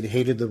 C.K.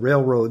 hated the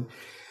railroad.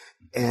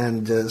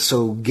 And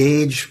so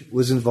Gage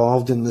was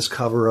involved in this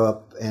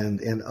cover-up,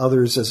 and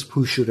others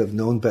who should have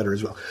known better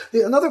as well.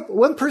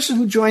 One person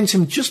who joins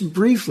him just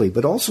briefly,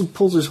 but also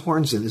pulls his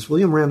horns in, is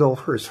William Randolph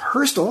Hearst.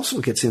 Hearst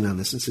also gets in on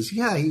this and says,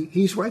 yeah,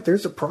 he's right.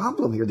 There's a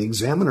problem here. The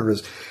Examiner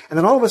is. And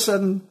then all of a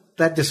sudden,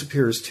 that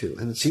disappears too.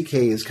 And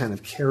C.K. is kind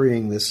of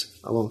carrying this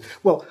alone.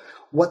 Well,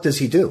 what does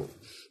he do?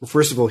 Well,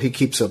 first of all, he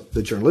keeps up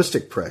the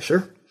journalistic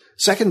pressure.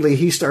 Secondly,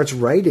 he starts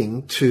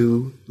writing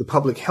to the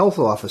public health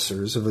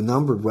officers of a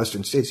number of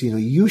Western states.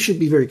 You should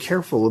be very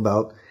careful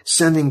about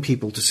sending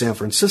people to San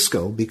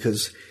Francisco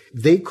because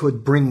they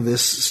could bring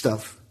this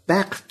stuff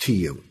back to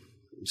you.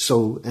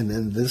 So, and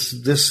then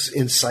this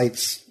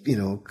incites,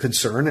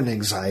 concern and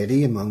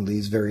anxiety among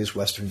these various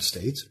Western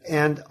states.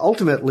 And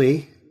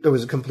ultimately, there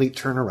was a complete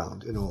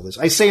turnaround in all this.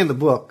 I say in the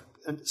book,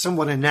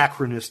 somewhat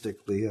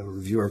anachronistically, a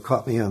reviewer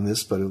caught me on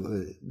this, but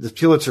the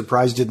Pulitzer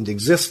Prize didn't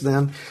exist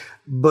then.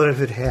 But if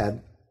it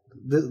had,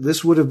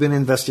 this would have been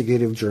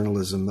investigative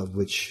journalism of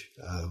which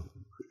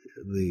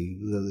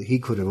he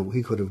could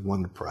have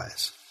won the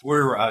prize.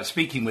 We're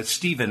speaking with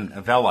Stephen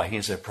Avella.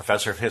 He's a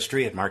professor of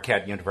history at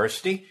Marquette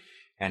University,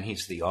 and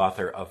he's the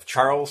author of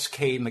Charles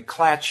K.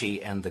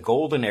 McClatchy and the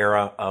Golden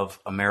Era of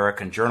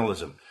American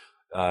Journalism,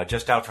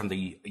 just out from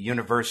the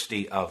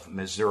University of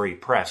Missouri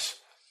Press.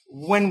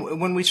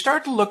 When we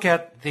start to look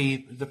at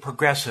the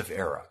progressive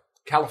era,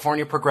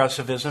 California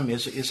progressivism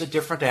is a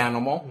different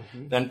animal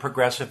than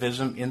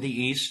progressivism in the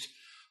East.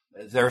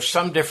 There are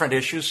some different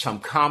issues, some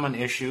common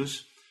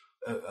issues.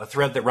 A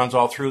thread that runs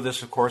all through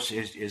this, of course,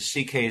 is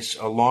CK's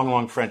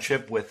long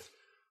friendship with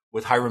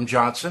Hiram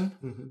Johnson,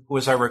 who,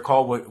 as I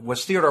recall,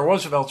 was Theodore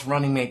Roosevelt's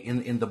running mate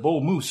in the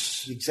Bull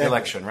Moose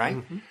election,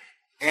 right?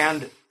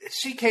 And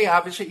CK,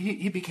 obviously,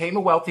 he became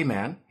a wealthy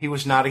man. He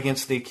was not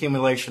against the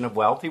accumulation of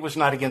wealth. He was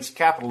not against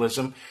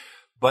capitalism.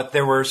 But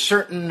there were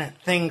certain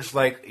things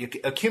like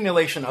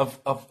accumulation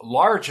of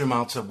large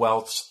amounts of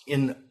wealth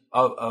in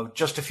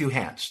just a few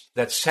hands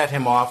that set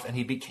him off, and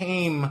he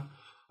became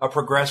a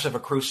progressive, a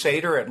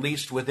crusader, at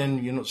least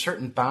within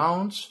certain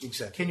bounds.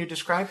 Exactly. Can you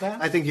describe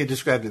that? I think you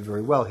described it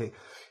very well.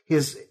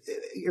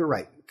 You're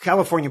right.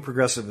 California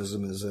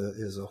progressivism is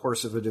a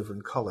horse of a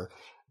different color.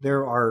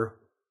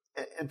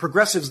 And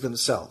progressives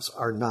themselves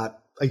are not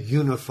a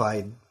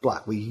unified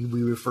bloc. We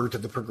refer to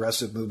the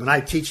progressive movement.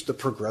 I teach the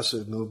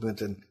progressive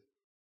movement,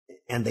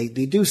 and they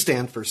do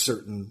stand for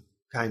certain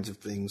kinds of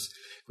things: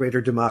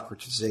 greater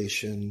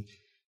democratization,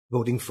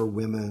 voting for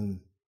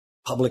women,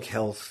 public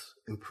health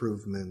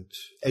improvement,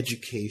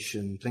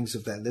 education, things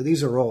of that.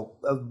 These are all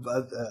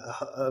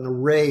an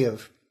array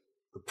of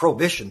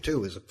prohibition,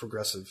 too, is a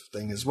progressive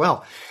thing as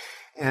well.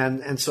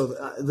 And so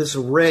this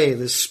array,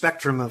 this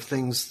spectrum of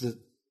things that,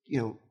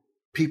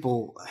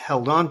 people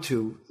held on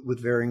to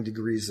with varying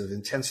degrees of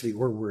intensity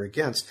or were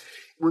against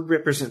would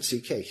represent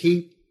CK.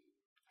 He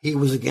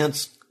was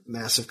against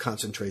massive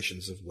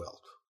concentrations of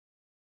wealth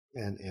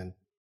and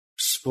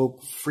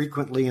spoke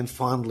frequently and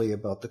fondly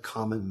about the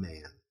common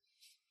man.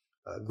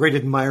 A great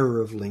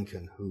admirer of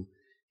Lincoln, who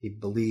he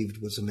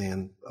believed was a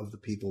man of the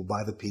people,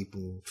 by the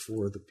people,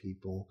 for the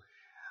people.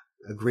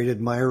 A great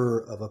admirer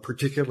of a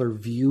particular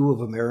view of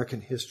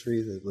American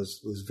history that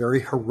was very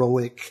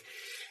heroic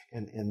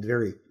and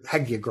very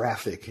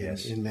hagiographic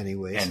in many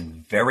ways.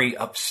 And very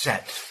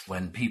upset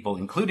when people,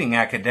 including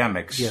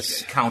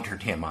academics,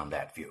 countered him on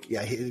that view.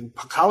 Yeah,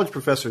 college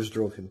professors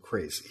drove him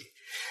crazy.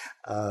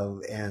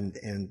 And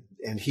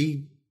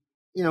he,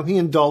 he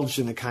indulged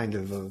in a kind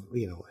of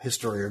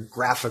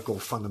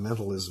historiographical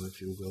fundamentalism, if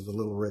you will. The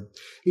little red.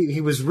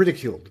 He was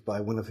ridiculed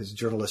by one of his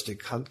journalistic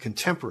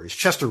contemporaries,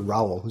 Chester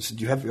Rowell, who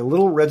said, "You have your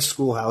little red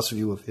schoolhouse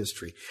view of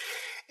history,"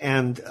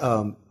 and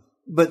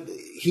but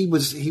he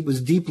was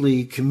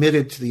deeply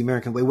committed to the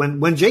American way.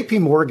 When J.P.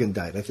 Morgan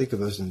died, I think it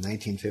was in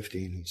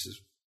 1915.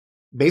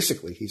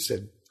 He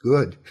said,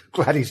 "Good,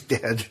 glad he's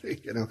dead."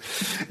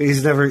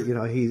 He's never,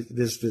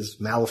 this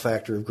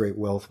malefactor of great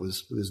wealth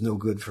was no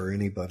good for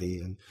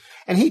anybody.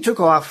 And he took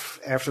off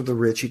after the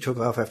rich. He took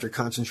off after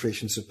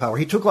concentrations of power.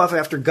 He took off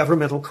after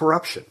governmental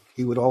corruption.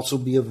 He would also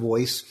be a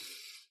voice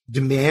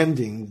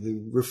demanding the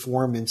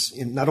reform in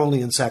not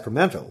only in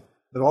Sacramento,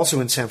 but also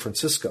in San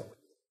Francisco.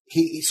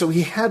 So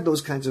he had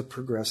those kinds of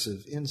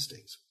progressive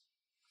instincts.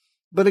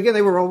 But again,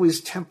 they were always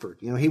tempered.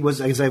 He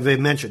was, as I've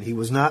mentioned, he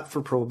was not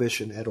for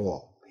prohibition at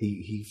all.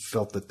 He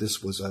felt that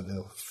this was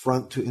an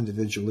affront to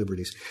individual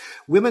liberties.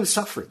 Women's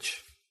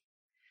suffrage.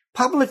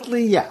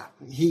 Publicly, yeah,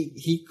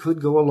 he could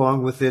go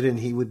along with it and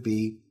he would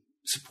be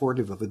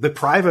supportive of it. But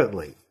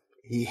privately,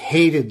 he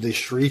hated the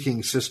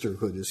shrieking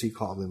sisterhood, as he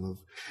called them,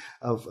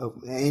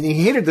 and he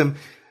hated them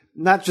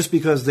not just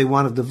because they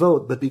wanted to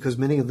vote, but because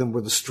many of them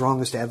were the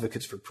strongest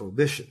advocates for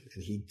prohibition.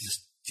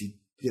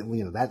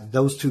 And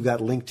those two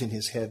got linked in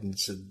his head and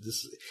said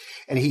this.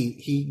 And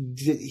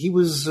he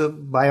was,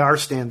 by our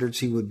standards,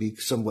 he would be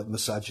somewhat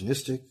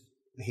misogynistic.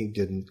 He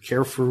didn't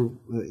care for,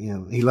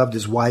 he loved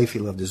his wife, he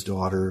loved his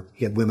daughter,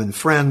 he had women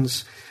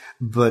friends,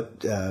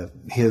 but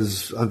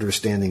his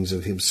understandings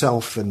of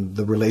himself and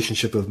the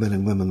relationship of men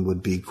and women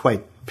would be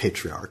quite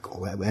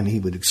patriarchal, and he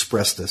would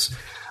express this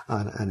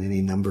on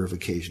any number of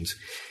occasions.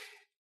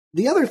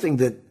 The other thing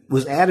that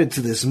was added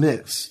to this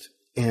mix,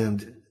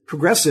 and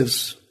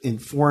progressives in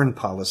foreign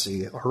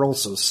policy are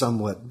also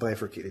somewhat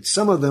bifurcated.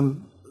 Some of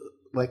them,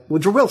 like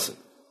Woodrow Wilson,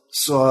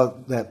 saw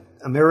that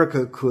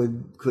America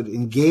could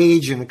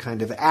engage in a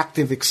kind of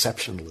active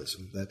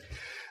exceptionalism,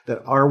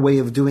 that our way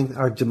of doing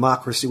our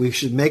democracy, we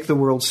should make the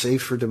world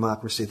safe for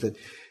democracy, that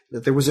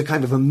there was a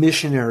kind of a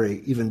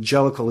missionary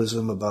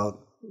evangelicalism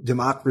about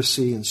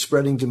democracy and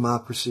spreading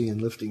democracy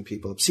and lifting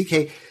people up.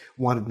 CK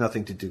wanted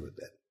nothing to do with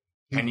that.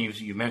 And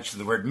you mentioned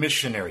the word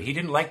missionary. He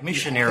didn't like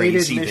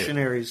missionaries either. He hated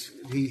missionaries.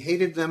 He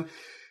hated them.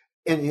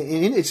 And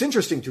it's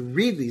interesting to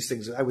read these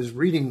things. I was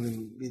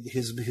reading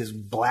his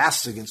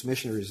blasts against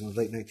missionaries in the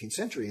late 19th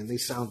century, and they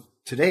sound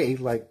today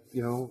like,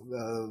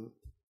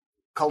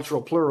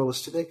 cultural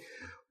pluralists today.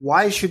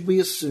 Why should we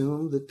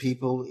assume that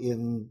people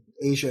in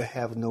Asia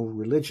have no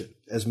religion,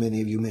 as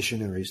many of you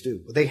missionaries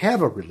do? They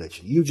have a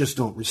religion. You just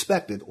don't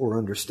respect it or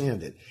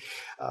understand it.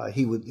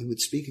 He would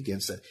speak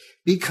against that.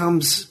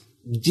 Becomes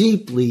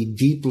deeply,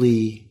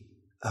 deeply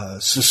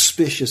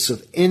suspicious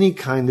of any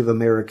kind of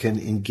American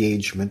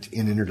engagement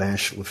in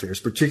international affairs,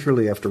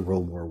 particularly after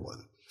World War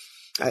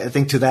I. I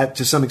think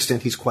to some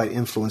extent, he's quite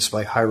influenced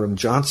by Hiram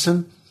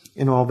Johnson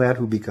and all that,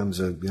 who becomes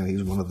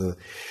he's one of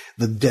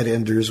the dead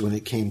enders when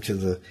it came to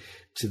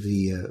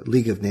the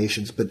League of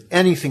Nations. But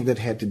anything that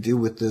had to do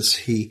with this,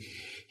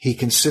 he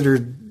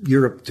considered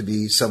Europe to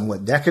be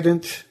somewhat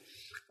decadent.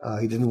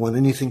 He didn't want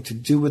anything to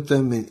do with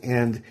them,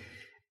 and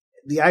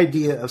the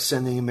idea of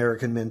sending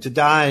American men to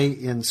die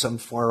in some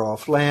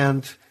far-off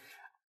land,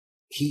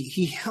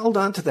 he held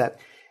on to that.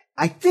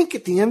 I think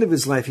at the end of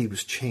his life he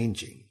was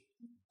changing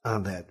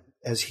on that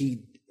as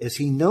he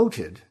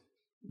noted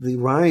the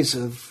rise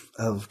of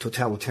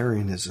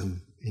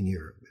totalitarianism in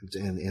Europe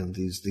and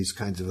these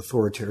kinds of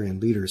authoritarian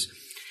leaders.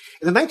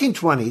 In the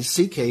 1920s,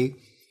 CK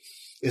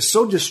is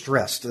so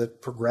distressed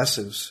that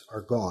progressives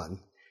are gone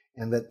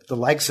and that the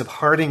likes of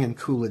Harding and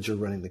Coolidge are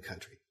running the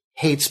country.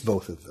 Hates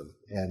both of them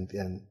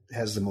and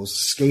has the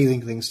most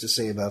scathing things to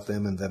say about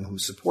them and them who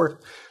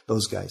support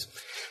those guys.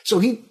 So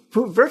he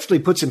virtually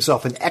puts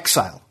himself in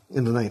exile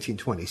in the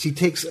 1920s. He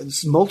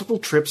takes multiple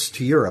trips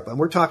to Europe, and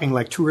we're talking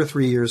like 2 or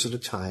 3 years at a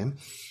time.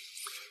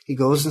 He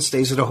goes and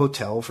stays at a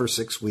hotel for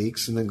 6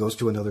 weeks and then goes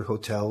to another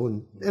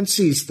hotel and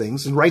sees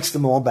things and writes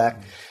them all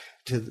back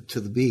to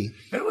the Bee.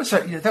 That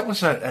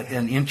was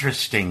an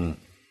interesting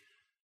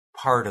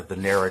part of the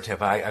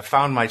narrative. I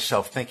found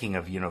myself thinking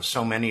of,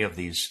 so many of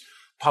these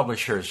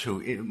publishers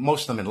who,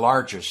 most of them in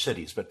larger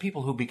cities, but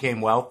people who became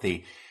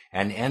wealthy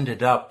and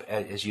ended up,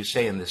 as you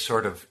say, in this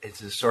sort of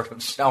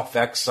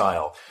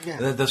self-exile.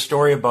 Yeah. The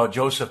story about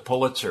Joseph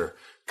Pulitzer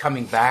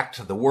coming back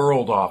to the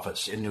World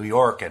office in New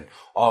York, and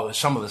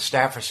some of the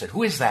staffers said,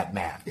 "Who is that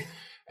man?"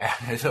 And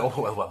I said,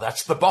 "Oh, well,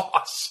 that's the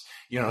boss.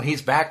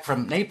 He's back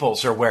from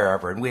Naples or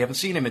wherever, and we haven't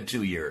seen him in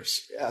 2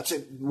 years." Yeah,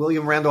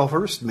 William Randolph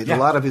Hearst made a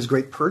lot of his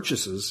great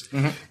purchases,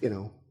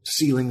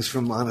 ceilings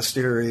from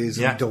monasteries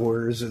and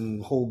doors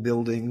and whole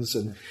buildings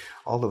and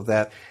all of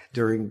that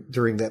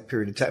during that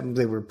period of time.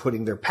 They were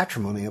putting their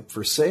patrimony up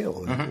for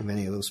sale in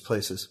many of those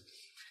places.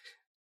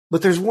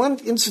 But there's one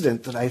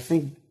incident that I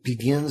think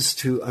begins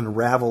to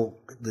unravel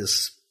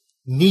this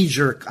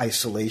knee-jerk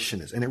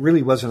isolationism, and it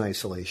really wasn't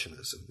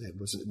isolationism.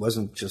 It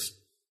wasn't just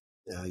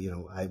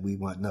we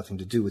want nothing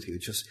to do with you.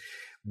 It's just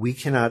we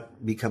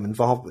cannot become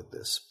involved with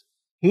this.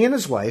 He and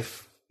his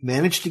wife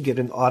managed to get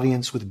an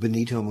audience with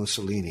Benito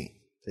Mussolini.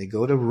 They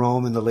go to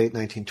Rome in the late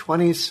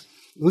 1920s.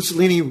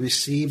 Mussolini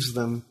receives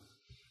them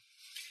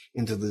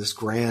into this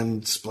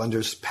grand,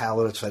 splendorous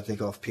palace, I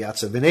think off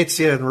Piazza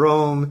Venezia in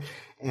Rome,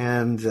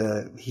 and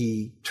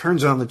he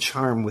turns on the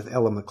charm with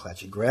Ella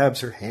McClatchy,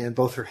 grabs her hand,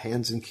 both her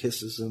hands, and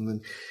kisses them.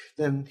 And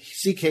then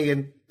CK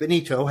and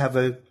Benito have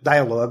a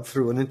dialogue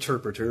through an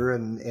interpreter,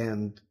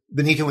 and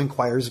Benito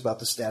inquires about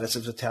the status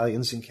of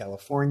Italians in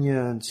California,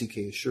 and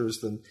CK assures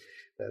them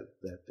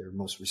that they're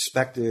most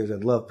respected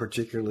and loved,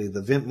 particularly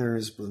the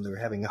Vintners, when they're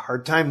having a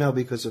hard time now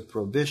because of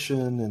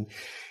Prohibition,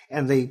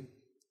 and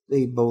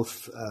they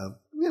both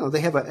they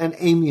have an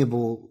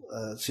amiable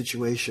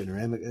situation.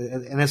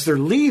 And as they're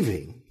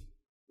leaving,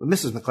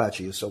 Mrs.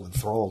 McClatchy is so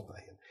enthralled by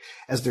him.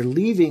 As they're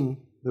leaving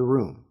the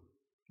room,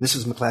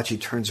 Mrs. McClatchy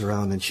turns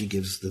around and she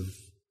gives the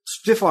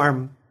stiff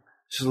arm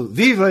salute,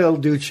 "Viva il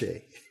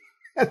Duce!"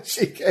 And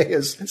CK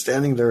is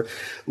standing there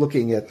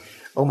looking at,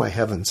 oh my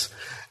heavens,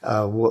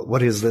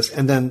 what is this?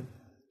 And then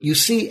you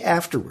see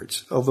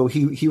afterwards, although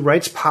he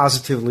writes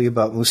positively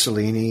about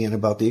Mussolini and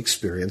about the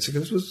experience,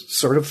 because it was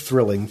sort of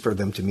thrilling for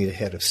them to meet a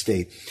head of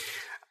state,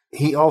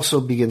 he also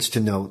begins to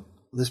note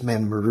this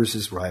man murders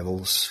his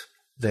rivals,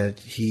 that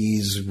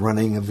he's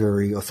running a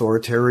very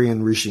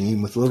authoritarian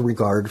regime with little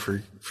regard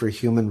for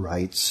human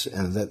rights,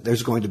 and that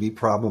there's going to be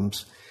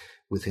problems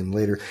with him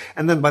later.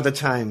 And then by the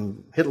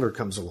time Hitler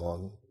comes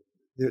along,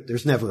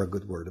 there's never a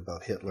good word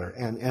about Hitler,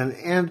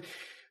 and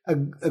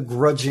a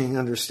grudging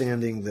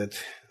understanding that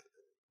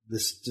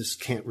this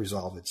just can't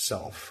resolve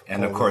itself.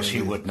 And of course,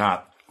 he would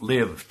not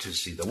live to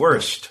see the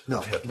worst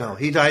of Hitler. No,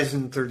 he dies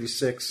in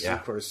 1936,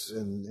 of course,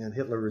 and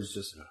Hitler is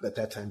just, at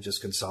that time,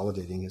 just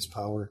consolidating his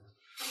power.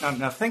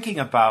 Now thinking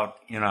about,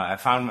 I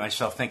found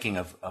myself thinking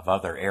of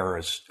other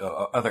eras,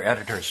 other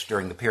editors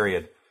during the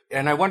period,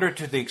 and I wonder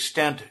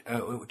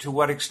to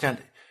what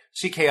extent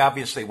CK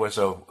obviously was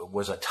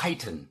a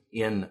titan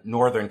in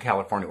Northern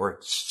California, or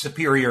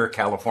Superior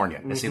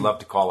California, as he loved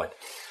to call it.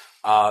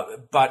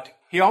 But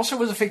he also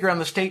was a figure on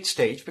the state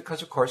stage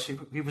because, of course,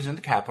 he was in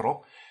the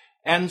capital,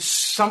 and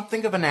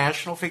something of a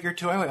national figure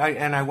too.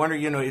 And I wonder,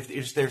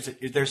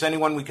 if there's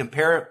anyone we can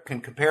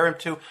compare him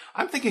to.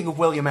 I'm thinking of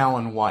William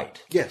Allen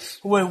White. Yes.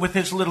 Who, with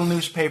his little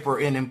newspaper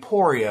in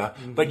Emporia,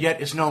 but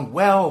yet is known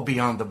well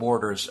beyond the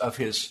borders of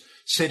his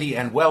city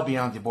and well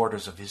beyond the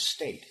borders of his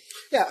state.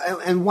 Yeah,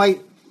 and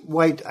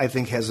White, I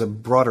think, has a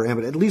broader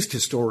ambit. At least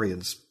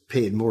historians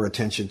paid more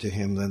attention to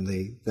him than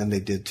they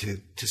did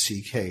to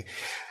CK.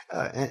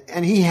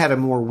 And he had a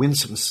more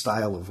winsome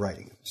style of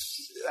writing.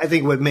 I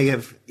think what may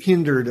have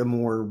hindered a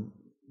more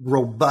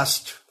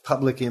robust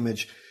public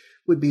image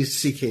would be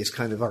CK's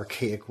kind of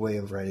archaic way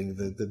of writing,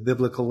 the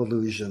biblical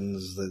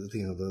allusions,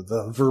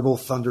 the verbal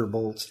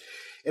thunderbolts.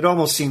 It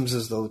almost seems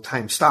as though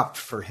time stopped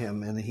for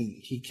him, and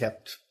he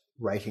kept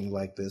writing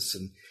like this.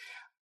 And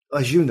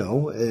as you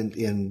know,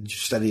 in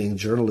studying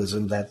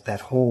journalism,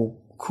 that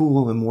whole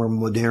cool and more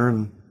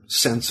modern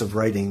sense of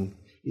writing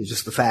is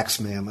just the facts,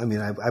 ma'am. I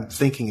mean, I'm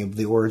thinking of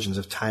the origins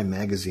of Time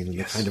magazine and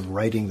the kind of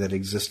writing that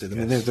existed. I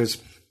mean,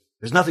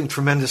 there's nothing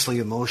tremendously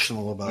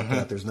emotional about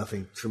that. There's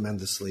nothing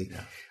tremendously,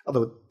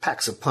 although it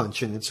packs a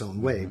punch in its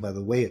own way by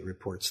the way it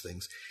reports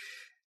things.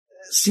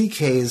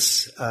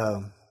 CK's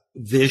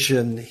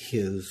vision,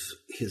 his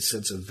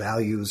sense of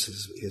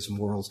values, his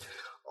morals,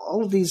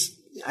 all of these,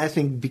 I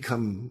think,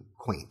 become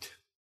quaint.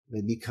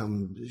 They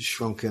become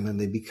shrunken, and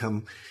they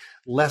become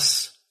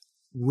less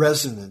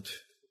resonant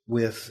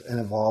with an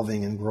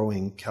evolving and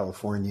growing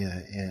California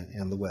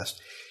and the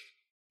West.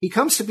 He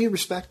comes to be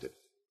respected.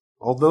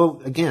 Although,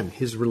 again,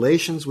 his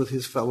relations with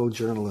his fellow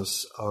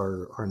journalists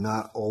are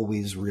not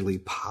always really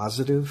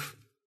positive.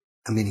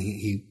 I mean,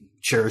 he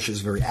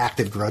cherishes very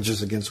active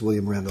grudges against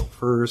William Randolph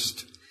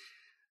Hearst.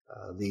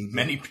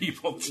 Many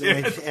people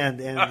did.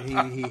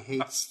 And he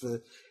hates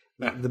the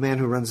man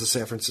who runs the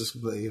San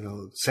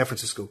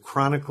Francisco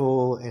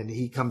Chronicle, and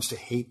he comes to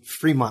hate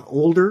Fremont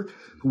Older,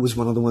 who was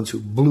one of the ones who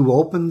blew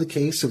open the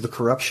case of the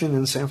corruption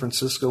in San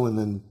Francisco. And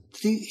then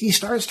he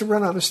starts to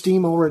run out of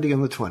steam already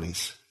in the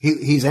 20s.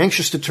 He's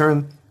anxious to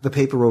turn the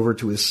paper over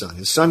to his son.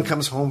 His son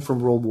comes home from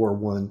World War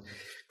I.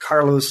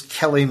 Carlos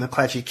Kelly,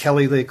 McClatchy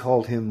Kelly, they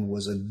called him,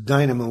 was a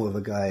dynamo of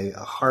a guy,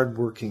 a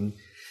hardworking,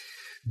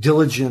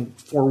 diligent,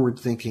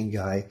 forward-thinking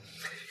guy.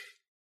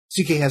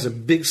 CK has a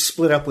big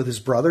split up with his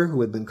brother,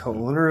 who had been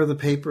co-owner of the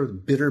paper.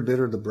 Bitter.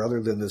 The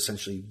brother then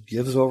essentially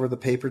gives over the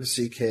paper to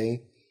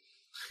CK.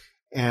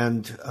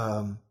 And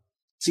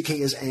CK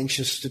is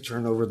anxious to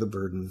turn over the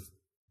burden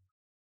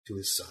to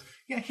his son.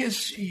 Yeah,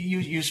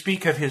 you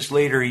speak of his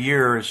later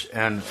years,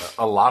 and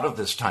a lot of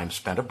this time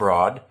spent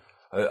abroad.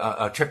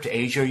 A trip to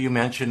Asia you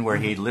mentioned, where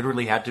he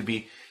literally had to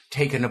be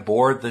taken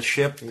aboard the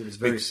ship. He was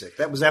very sick.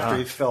 That was after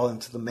he fell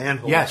into the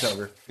manhole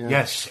cover. Yeah.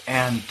 Yes,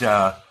 and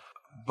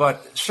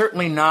but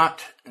certainly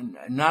not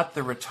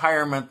the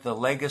retirement, the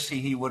legacy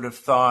he would have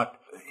thought.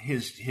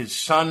 His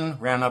son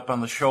ran up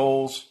on the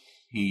shoals.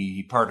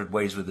 He parted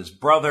ways with his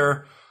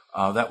brother.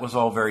 That was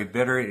all very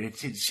bitter. It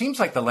seems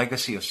like the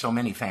legacy of so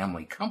many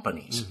family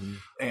companies. Mm-hmm.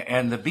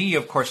 And the Bee,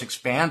 of course,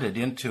 expanded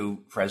into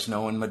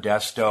Fresno and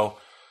Modesto,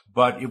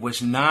 but it was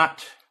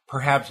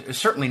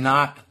certainly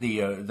not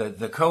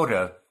the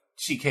coda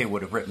CK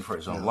would have written for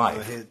his own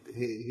life.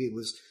 He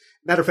was,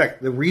 matter of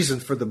fact, the reason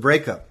for the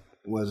breakup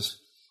was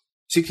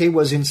CK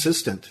was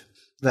insistent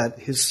that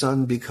his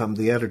son become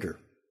the editor.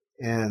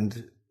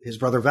 And his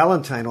brother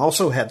Valentine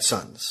also had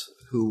sons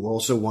who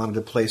also wanted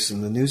a place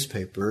in the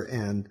newspaper.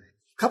 And a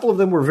couple of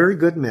them were very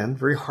good men,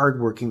 very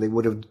hardworking. They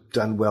would have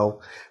done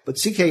well. But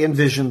CK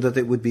envisioned that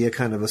it would be a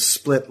kind of a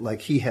split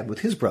like he had with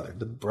his brother.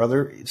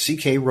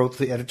 CK wrote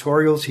the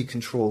editorials. He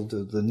controlled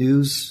the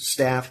news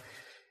staff.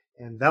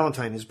 And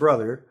Valentine, his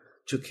brother,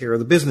 took care of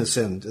the business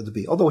end of the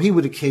Bee, although he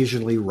would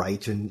occasionally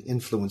write and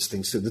influence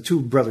things too. The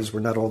two brothers were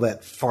not all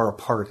that far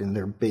apart in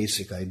their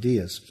basic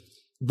ideas.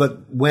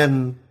 But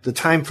when the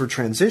time for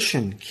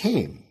transition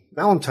came,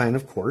 Valentine,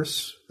 of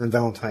course, and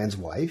Valentine's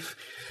wife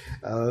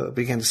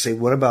began to say,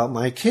 what about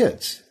my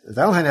kids?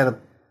 Valentine had a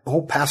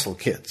whole passel of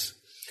kids.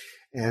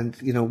 And,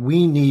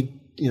 we need,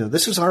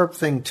 this is our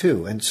thing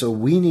too. And so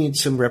we need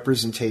some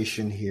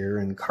representation here,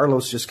 and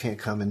Carlos just can't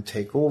come and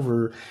take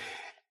over.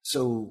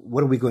 So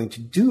what are we going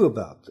to do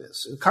about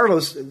this?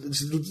 Carlos,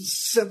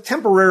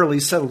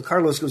 temporarily settled,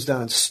 Carlos goes down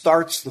and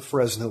starts the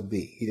Fresno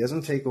Bee. He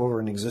doesn't take over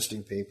an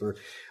existing paper,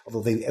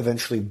 although they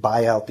eventually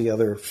buy out the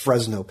other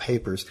Fresno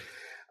papers.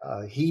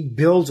 He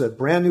builds a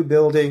brand new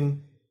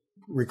building,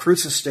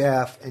 recruits a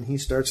staff, and he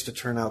starts to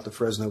turn out the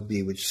Fresno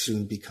Bee, which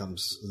soon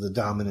becomes the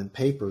dominant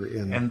paper.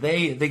 And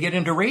they get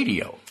into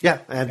radio. Yeah,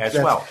 and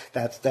well.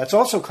 That's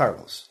also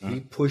Carlos. Mm-hmm. He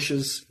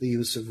pushes the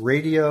use of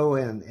radio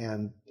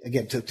and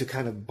again, to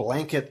kind of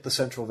blanket the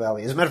Central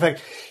Valley. As a matter of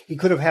fact, he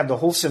could have had the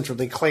whole Central.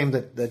 They claimed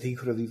that he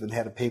could have even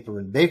had a paper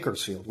in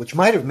Bakersfield, which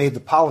might have made the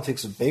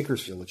politics of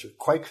Bakersfield, which are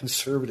quite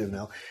conservative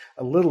now,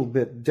 a little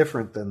bit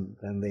different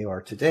than they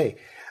are today.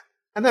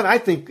 And then I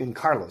think in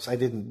Carlos, I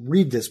didn't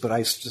read this, but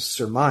I just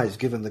surmised,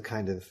 given the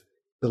kind of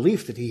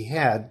belief that he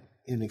had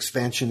in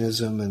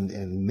expansionism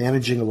and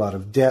managing a lot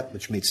of debt,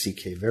 which made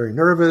CK very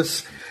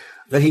nervous,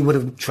 that he would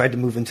have tried to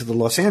move into the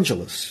Los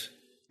Angeles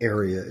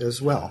area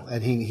as well.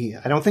 And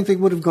I don't think they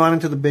would have gone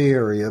into the Bay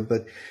Area,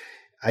 but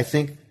I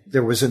think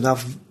there was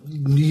enough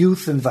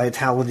youth and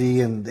vitality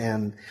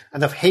and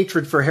enough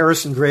hatred for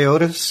Harrison Gray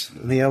Otis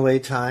in the LA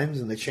Times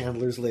and the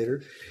Chandlers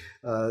later,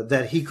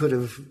 that he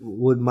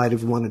might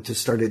have wanted to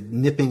start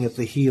nipping at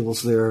the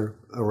heels there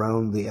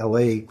around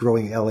the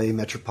growing LA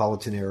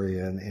metropolitan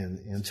area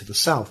and to the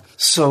south.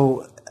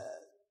 So,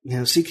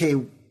 CK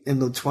in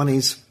the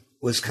 20s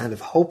was kind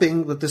of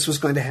hoping that this was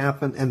going to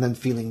happen and then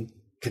feeling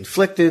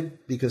conflicted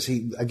because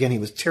he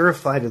was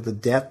terrified of the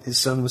debt his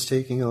son was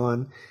taking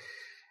on.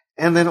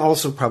 And then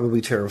also probably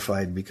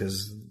terrified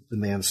because the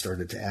man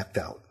started to act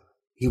out.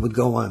 He would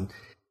go on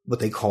what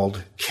they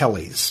called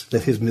Kellys.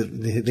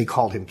 They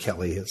called him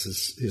Kelly as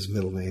his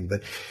middle name,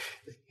 but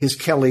his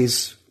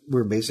Kellys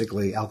were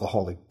basically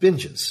alcoholic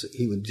binges.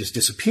 He would just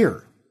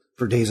disappear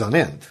for days on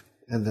end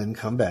and then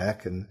come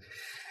back. And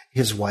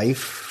his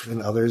wife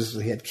and others,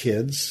 they had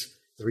kids,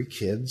 3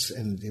 kids,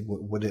 and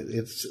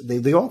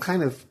they all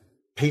kind of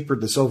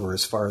papered this over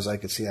as far as I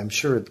could see. I'm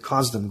sure it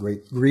caused them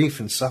great grief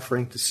and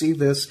suffering to see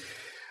this.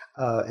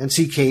 And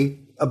CK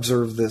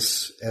observed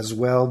this as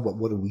well. But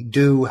what do we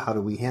do? How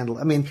do we handle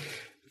it? I mean,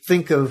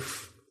 think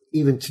of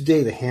even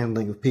today the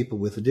handling of people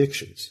with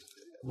addictions.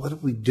 What do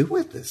we do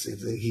with this?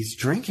 He's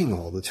drinking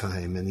all the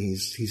time and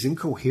he's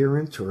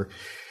incoherent, or,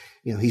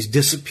 he's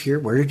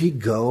disappeared. Where did he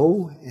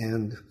go?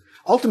 And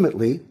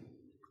ultimately,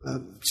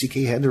 CK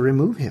had to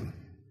remove him.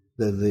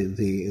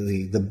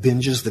 The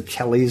binges, the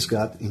Kellys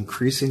got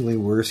increasingly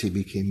worse. He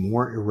became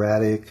more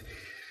erratic.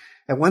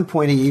 At one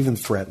point, he even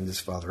threatened his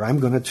father. I'm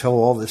going to tell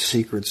all the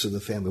secrets of the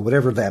family,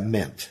 whatever that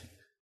meant.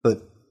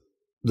 But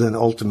then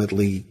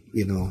ultimately,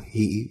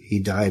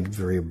 he died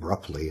very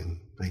abruptly in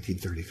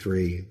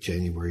 1933,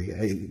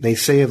 January. They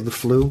say of the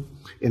flu,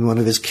 in one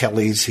of his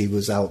Kellys, he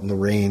was out in the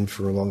rain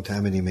for a long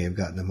time and he may have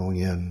gotten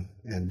pneumonia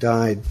and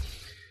died.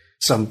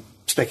 Some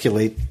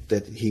speculate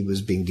that he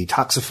was being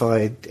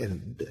detoxified,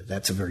 and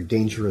that's a very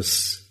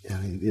dangerous,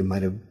 it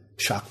might have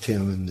shocked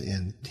him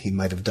and he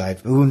might have died.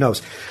 Who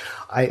knows?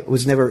 I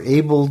was never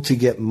able to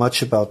get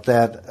much about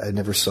that. I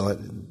never saw it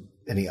in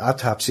any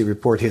autopsy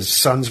report. His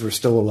sons were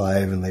still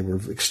alive and they were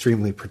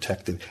extremely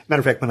protective. Matter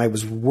of fact, when I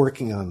was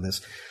working on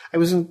this, I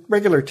was in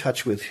regular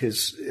touch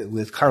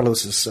with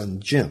Carlos's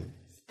son, Jim.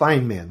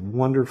 Fine man,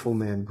 wonderful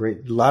man,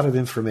 great, a lot of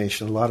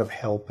information, a lot of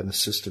help and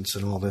assistance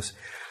and all this.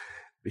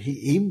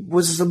 He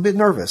was a bit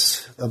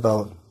nervous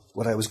about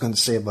what I was going to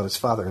say about his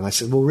father. And I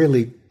said, well,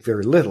 really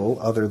very little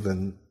other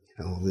than,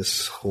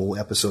 this whole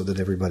episode that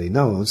everybody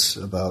knows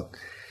about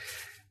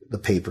the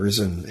papers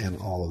and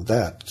all of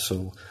that.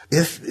 So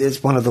if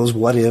it's one of those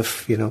what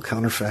if,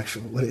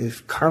 counterfactual, what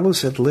if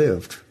Carlos had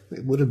lived,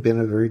 it would have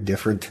been a very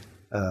different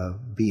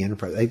B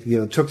enterprise.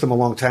 It took them a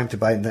long time to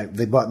buy.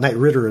 They bought Knight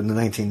Ridder in the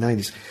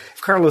 1990s.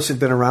 If Carlos had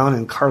been around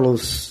and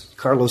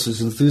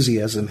Carlos's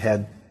enthusiasm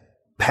had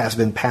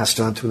been passed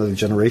on to another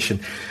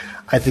generation,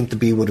 I think the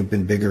B would have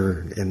been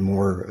bigger and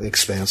more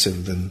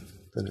expansive than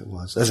it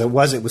was. As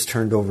it was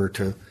turned over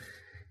to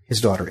his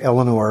daughter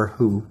Eleanor,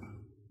 who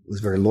was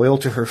very loyal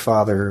to her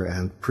father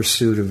and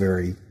pursued a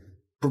very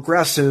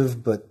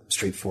progressive but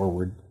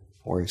straightforward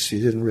course. She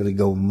didn't really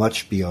go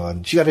much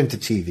beyond. She got into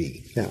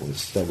TV.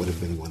 That would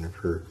have been one of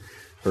her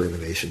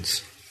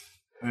innovations.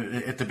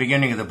 At the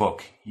beginning of the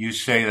book, you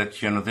say that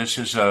this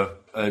is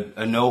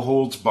a no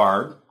holds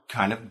barred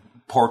kind of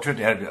portrait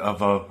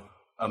of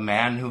a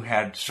man who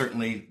had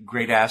certainly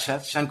great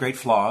assets and great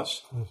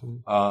flaws. Mm-hmm.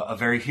 A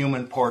very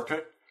human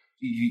portrait.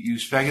 You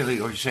speculate,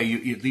 or you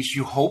say, at least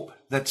you hope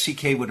that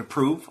CK would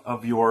approve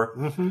of your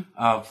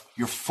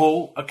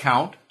full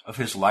account of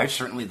his life,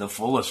 certainly the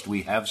fullest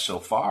we have so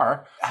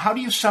far. How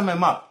do you sum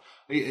him up?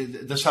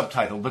 The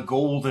subtitle, The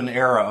Golden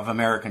Era of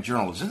American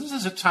Journalism. This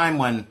is a time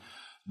when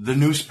the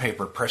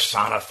newspaper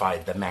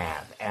personified the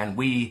man, and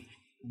we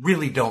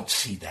really don't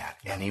see that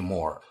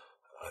anymore.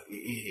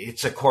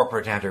 It's a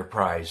corporate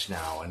enterprise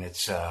now, and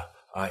it's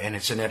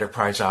an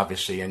enterprise,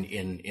 obviously,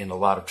 in a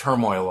lot of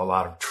turmoil, a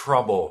lot of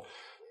trouble.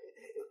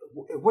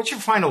 What's your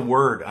final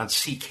word on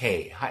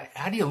CK?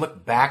 How do you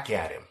look back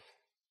at him?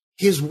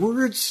 His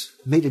words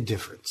made a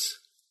difference.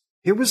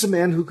 Here was a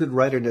man who could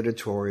write an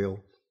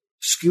editorial,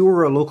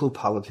 skewer a local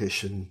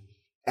politician,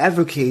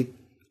 advocate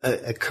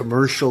a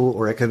commercial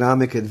or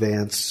economic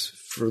advance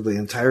for the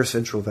entire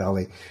Central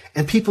Valley,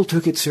 and people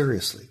took it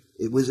seriously.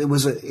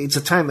 It's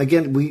a time,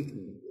 again,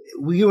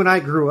 you and I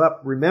grew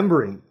up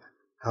remembering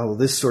how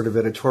this sort of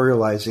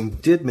editorializing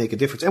did make a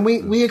difference. And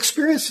we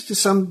experience it to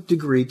some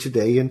degree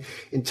today in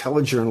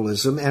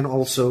telejournalism and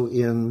also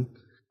in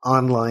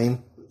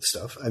online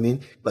stuff. I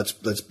mean, let's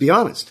be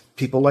honest.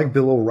 People like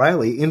Bill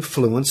O'Reilly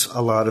influence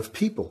a lot of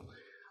people.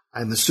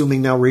 I'm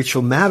assuming now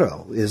Rachel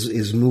Maddow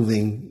is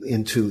moving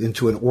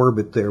into an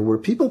orbit there where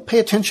people pay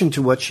attention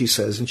to what she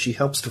says, and she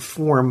helps to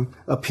form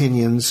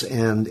opinions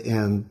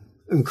and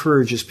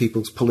encourages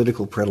people's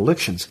political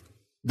predilections.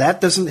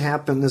 That doesn't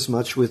happen as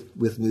much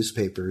with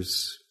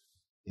newspapers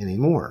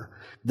anymore.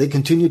 They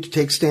continue to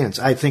take stands.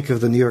 I think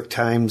of the New York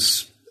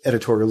Times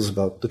editorials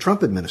about the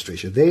Trump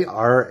administration. They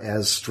are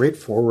as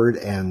straightforward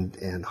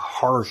and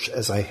harsh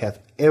as I have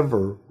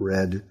ever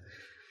read.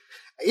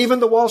 Even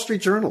the Wall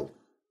Street Journal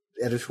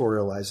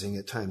editorializing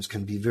at times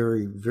can be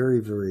very,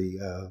 very, very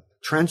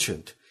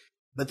trenchant.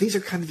 But these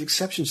are kind of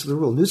exceptions to the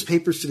rule.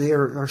 Newspapers today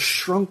are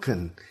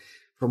shrunken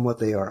from what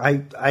they are.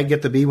 I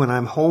get the B when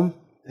I'm home.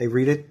 I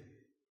read it.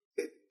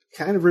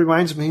 Kind of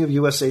reminds me of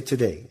USA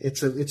Today.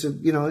 It's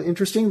a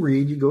interesting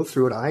read. You go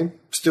through it. I'm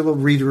still a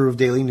reader of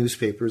daily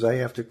newspapers. I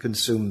have to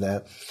consume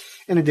that,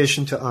 in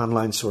addition to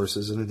online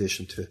sources, in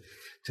addition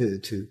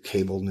to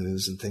cable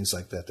news and things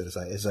like that.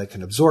 As I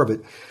can absorb it.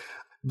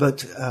 But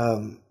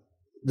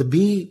the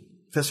B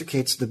Professor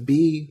Cates, the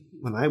Bee,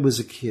 when I was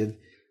a kid,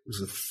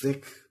 was a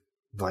thick,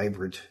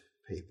 vibrant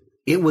paper.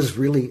 It was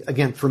really,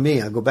 again, for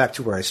me, I'll go back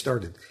to where I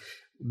started.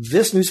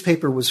 This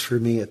newspaper was for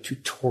me a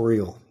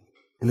tutorial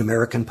in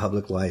American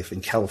public life,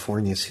 in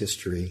California's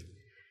history,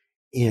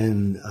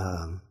 in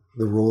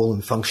the role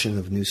and function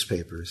of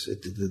newspapers.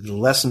 The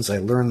lessons I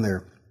learned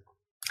there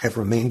have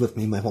remained with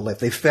me my whole life.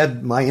 They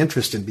fed my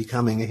interest in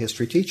becoming a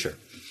history teacher.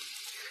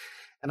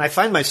 And I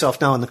find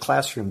myself now in the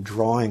classroom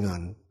drawing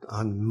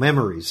on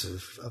memories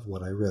of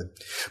what I read.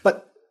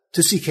 But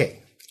to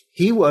CK,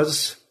 he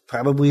was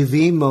probably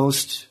the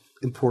most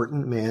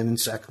important man in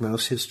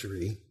Sacramento's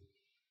history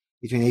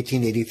between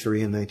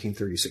 1883 and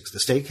 1936, the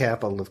state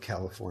capital of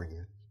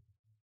California.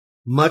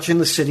 Much in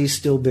the city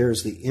still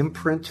bears the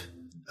imprint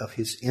of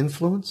his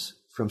influence,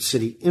 from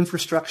city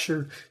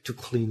infrastructure to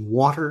clean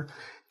water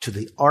to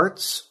the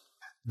arts.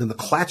 The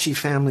McClatchy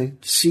family,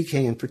 CK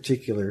in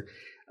particular,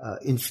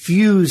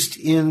 infused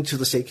into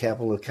the state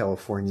capital of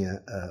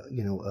California,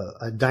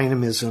 a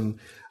dynamism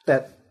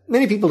that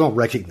many people don't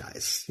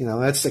recognize.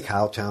 That's the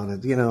cow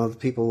town.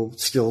 People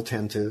still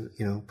tend to,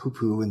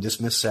 poo-poo and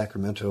dismiss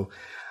Sacramento.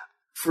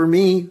 For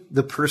me,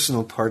 the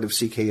personal part of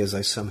CK, as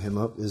I sum him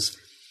up, is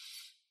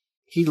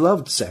he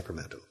loved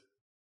Sacramento.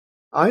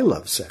 I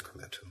love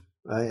Sacramento.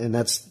 And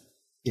that's,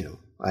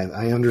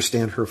 I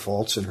understand her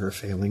faults and her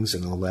failings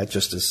and all that,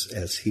 just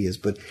as he is.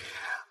 But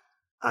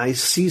I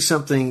see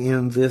something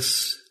in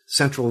this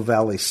Central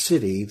Valley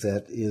city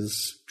that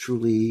is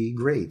truly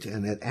great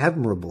and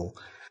admirable.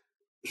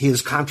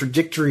 His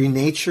contradictory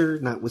nature,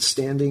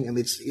 notwithstanding, I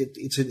mean,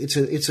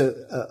 it's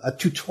a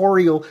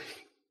tutorial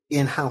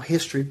in how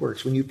history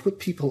works. When you put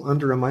people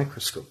under a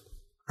microscope,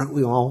 aren't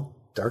we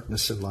all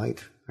darkness and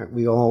light? Aren't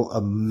we all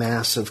a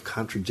mass of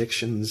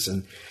contradictions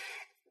and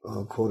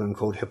quote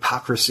unquote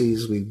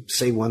hypocrisies? We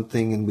say one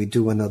thing and we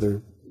do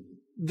another.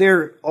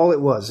 There, all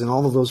it was in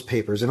all of those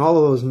papers, in all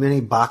of those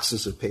many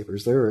boxes of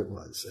papers, there it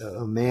was,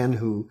 a man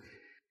who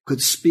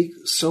could speak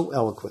so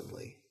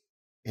eloquently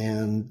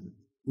and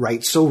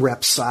write so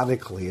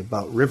rhapsodically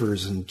about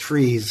rivers and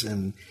trees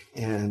and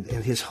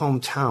his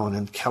hometown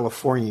and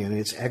California and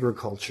its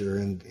agriculture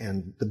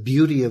and the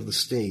beauty of the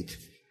state,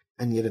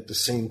 and yet at the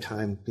same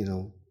time,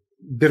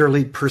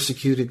 bitterly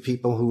persecuted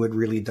people who had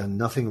really done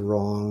nothing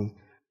wrong,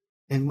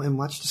 and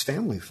watched his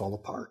family fall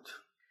apart.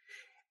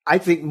 I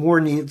think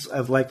more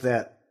like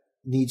that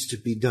needs to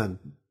be done,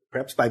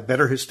 perhaps by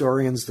better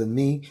historians than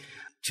me,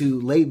 to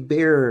lay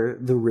bare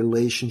the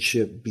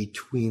relationship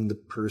between the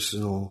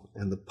personal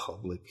and the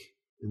public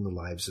in the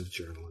lives of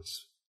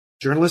journalists.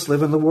 Journalists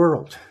live in the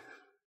world.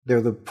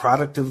 They're the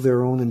product of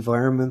their own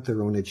environment,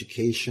 their own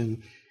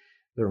education,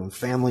 their own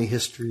family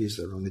histories,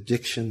 their own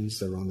addictions,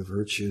 their own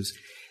virtues.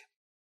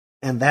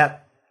 And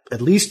that,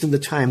 at least in the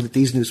time that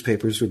these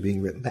newspapers were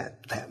being written,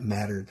 that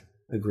mattered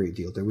a great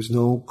deal. There was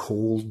no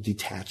cold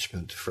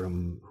detachment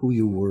from who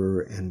you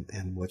were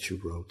and what you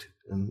wrote.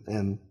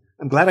 And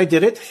I'm glad I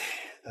did it.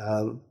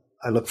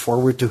 I look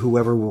forward to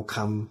whoever will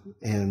come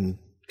and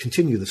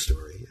continue the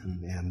story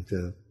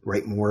and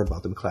write more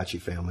about the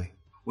McClatchy family.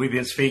 We've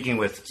been speaking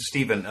with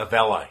Stephen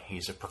Avella.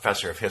 He's a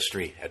professor of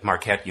history at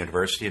Marquette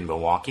University in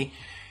Milwaukee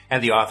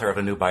and the author of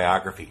a new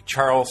biography,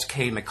 Charles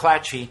K.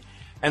 McClatchy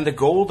and the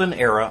Golden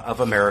Era of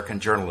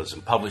American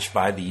Journalism, published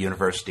by the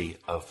University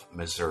of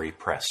Missouri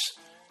Press.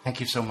 Thank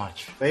you so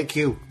much. Thank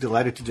you.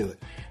 Delighted to do it.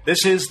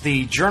 This is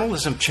the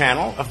Journalism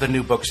Channel of the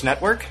New Books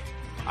Network.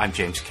 I'm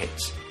James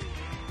Cates.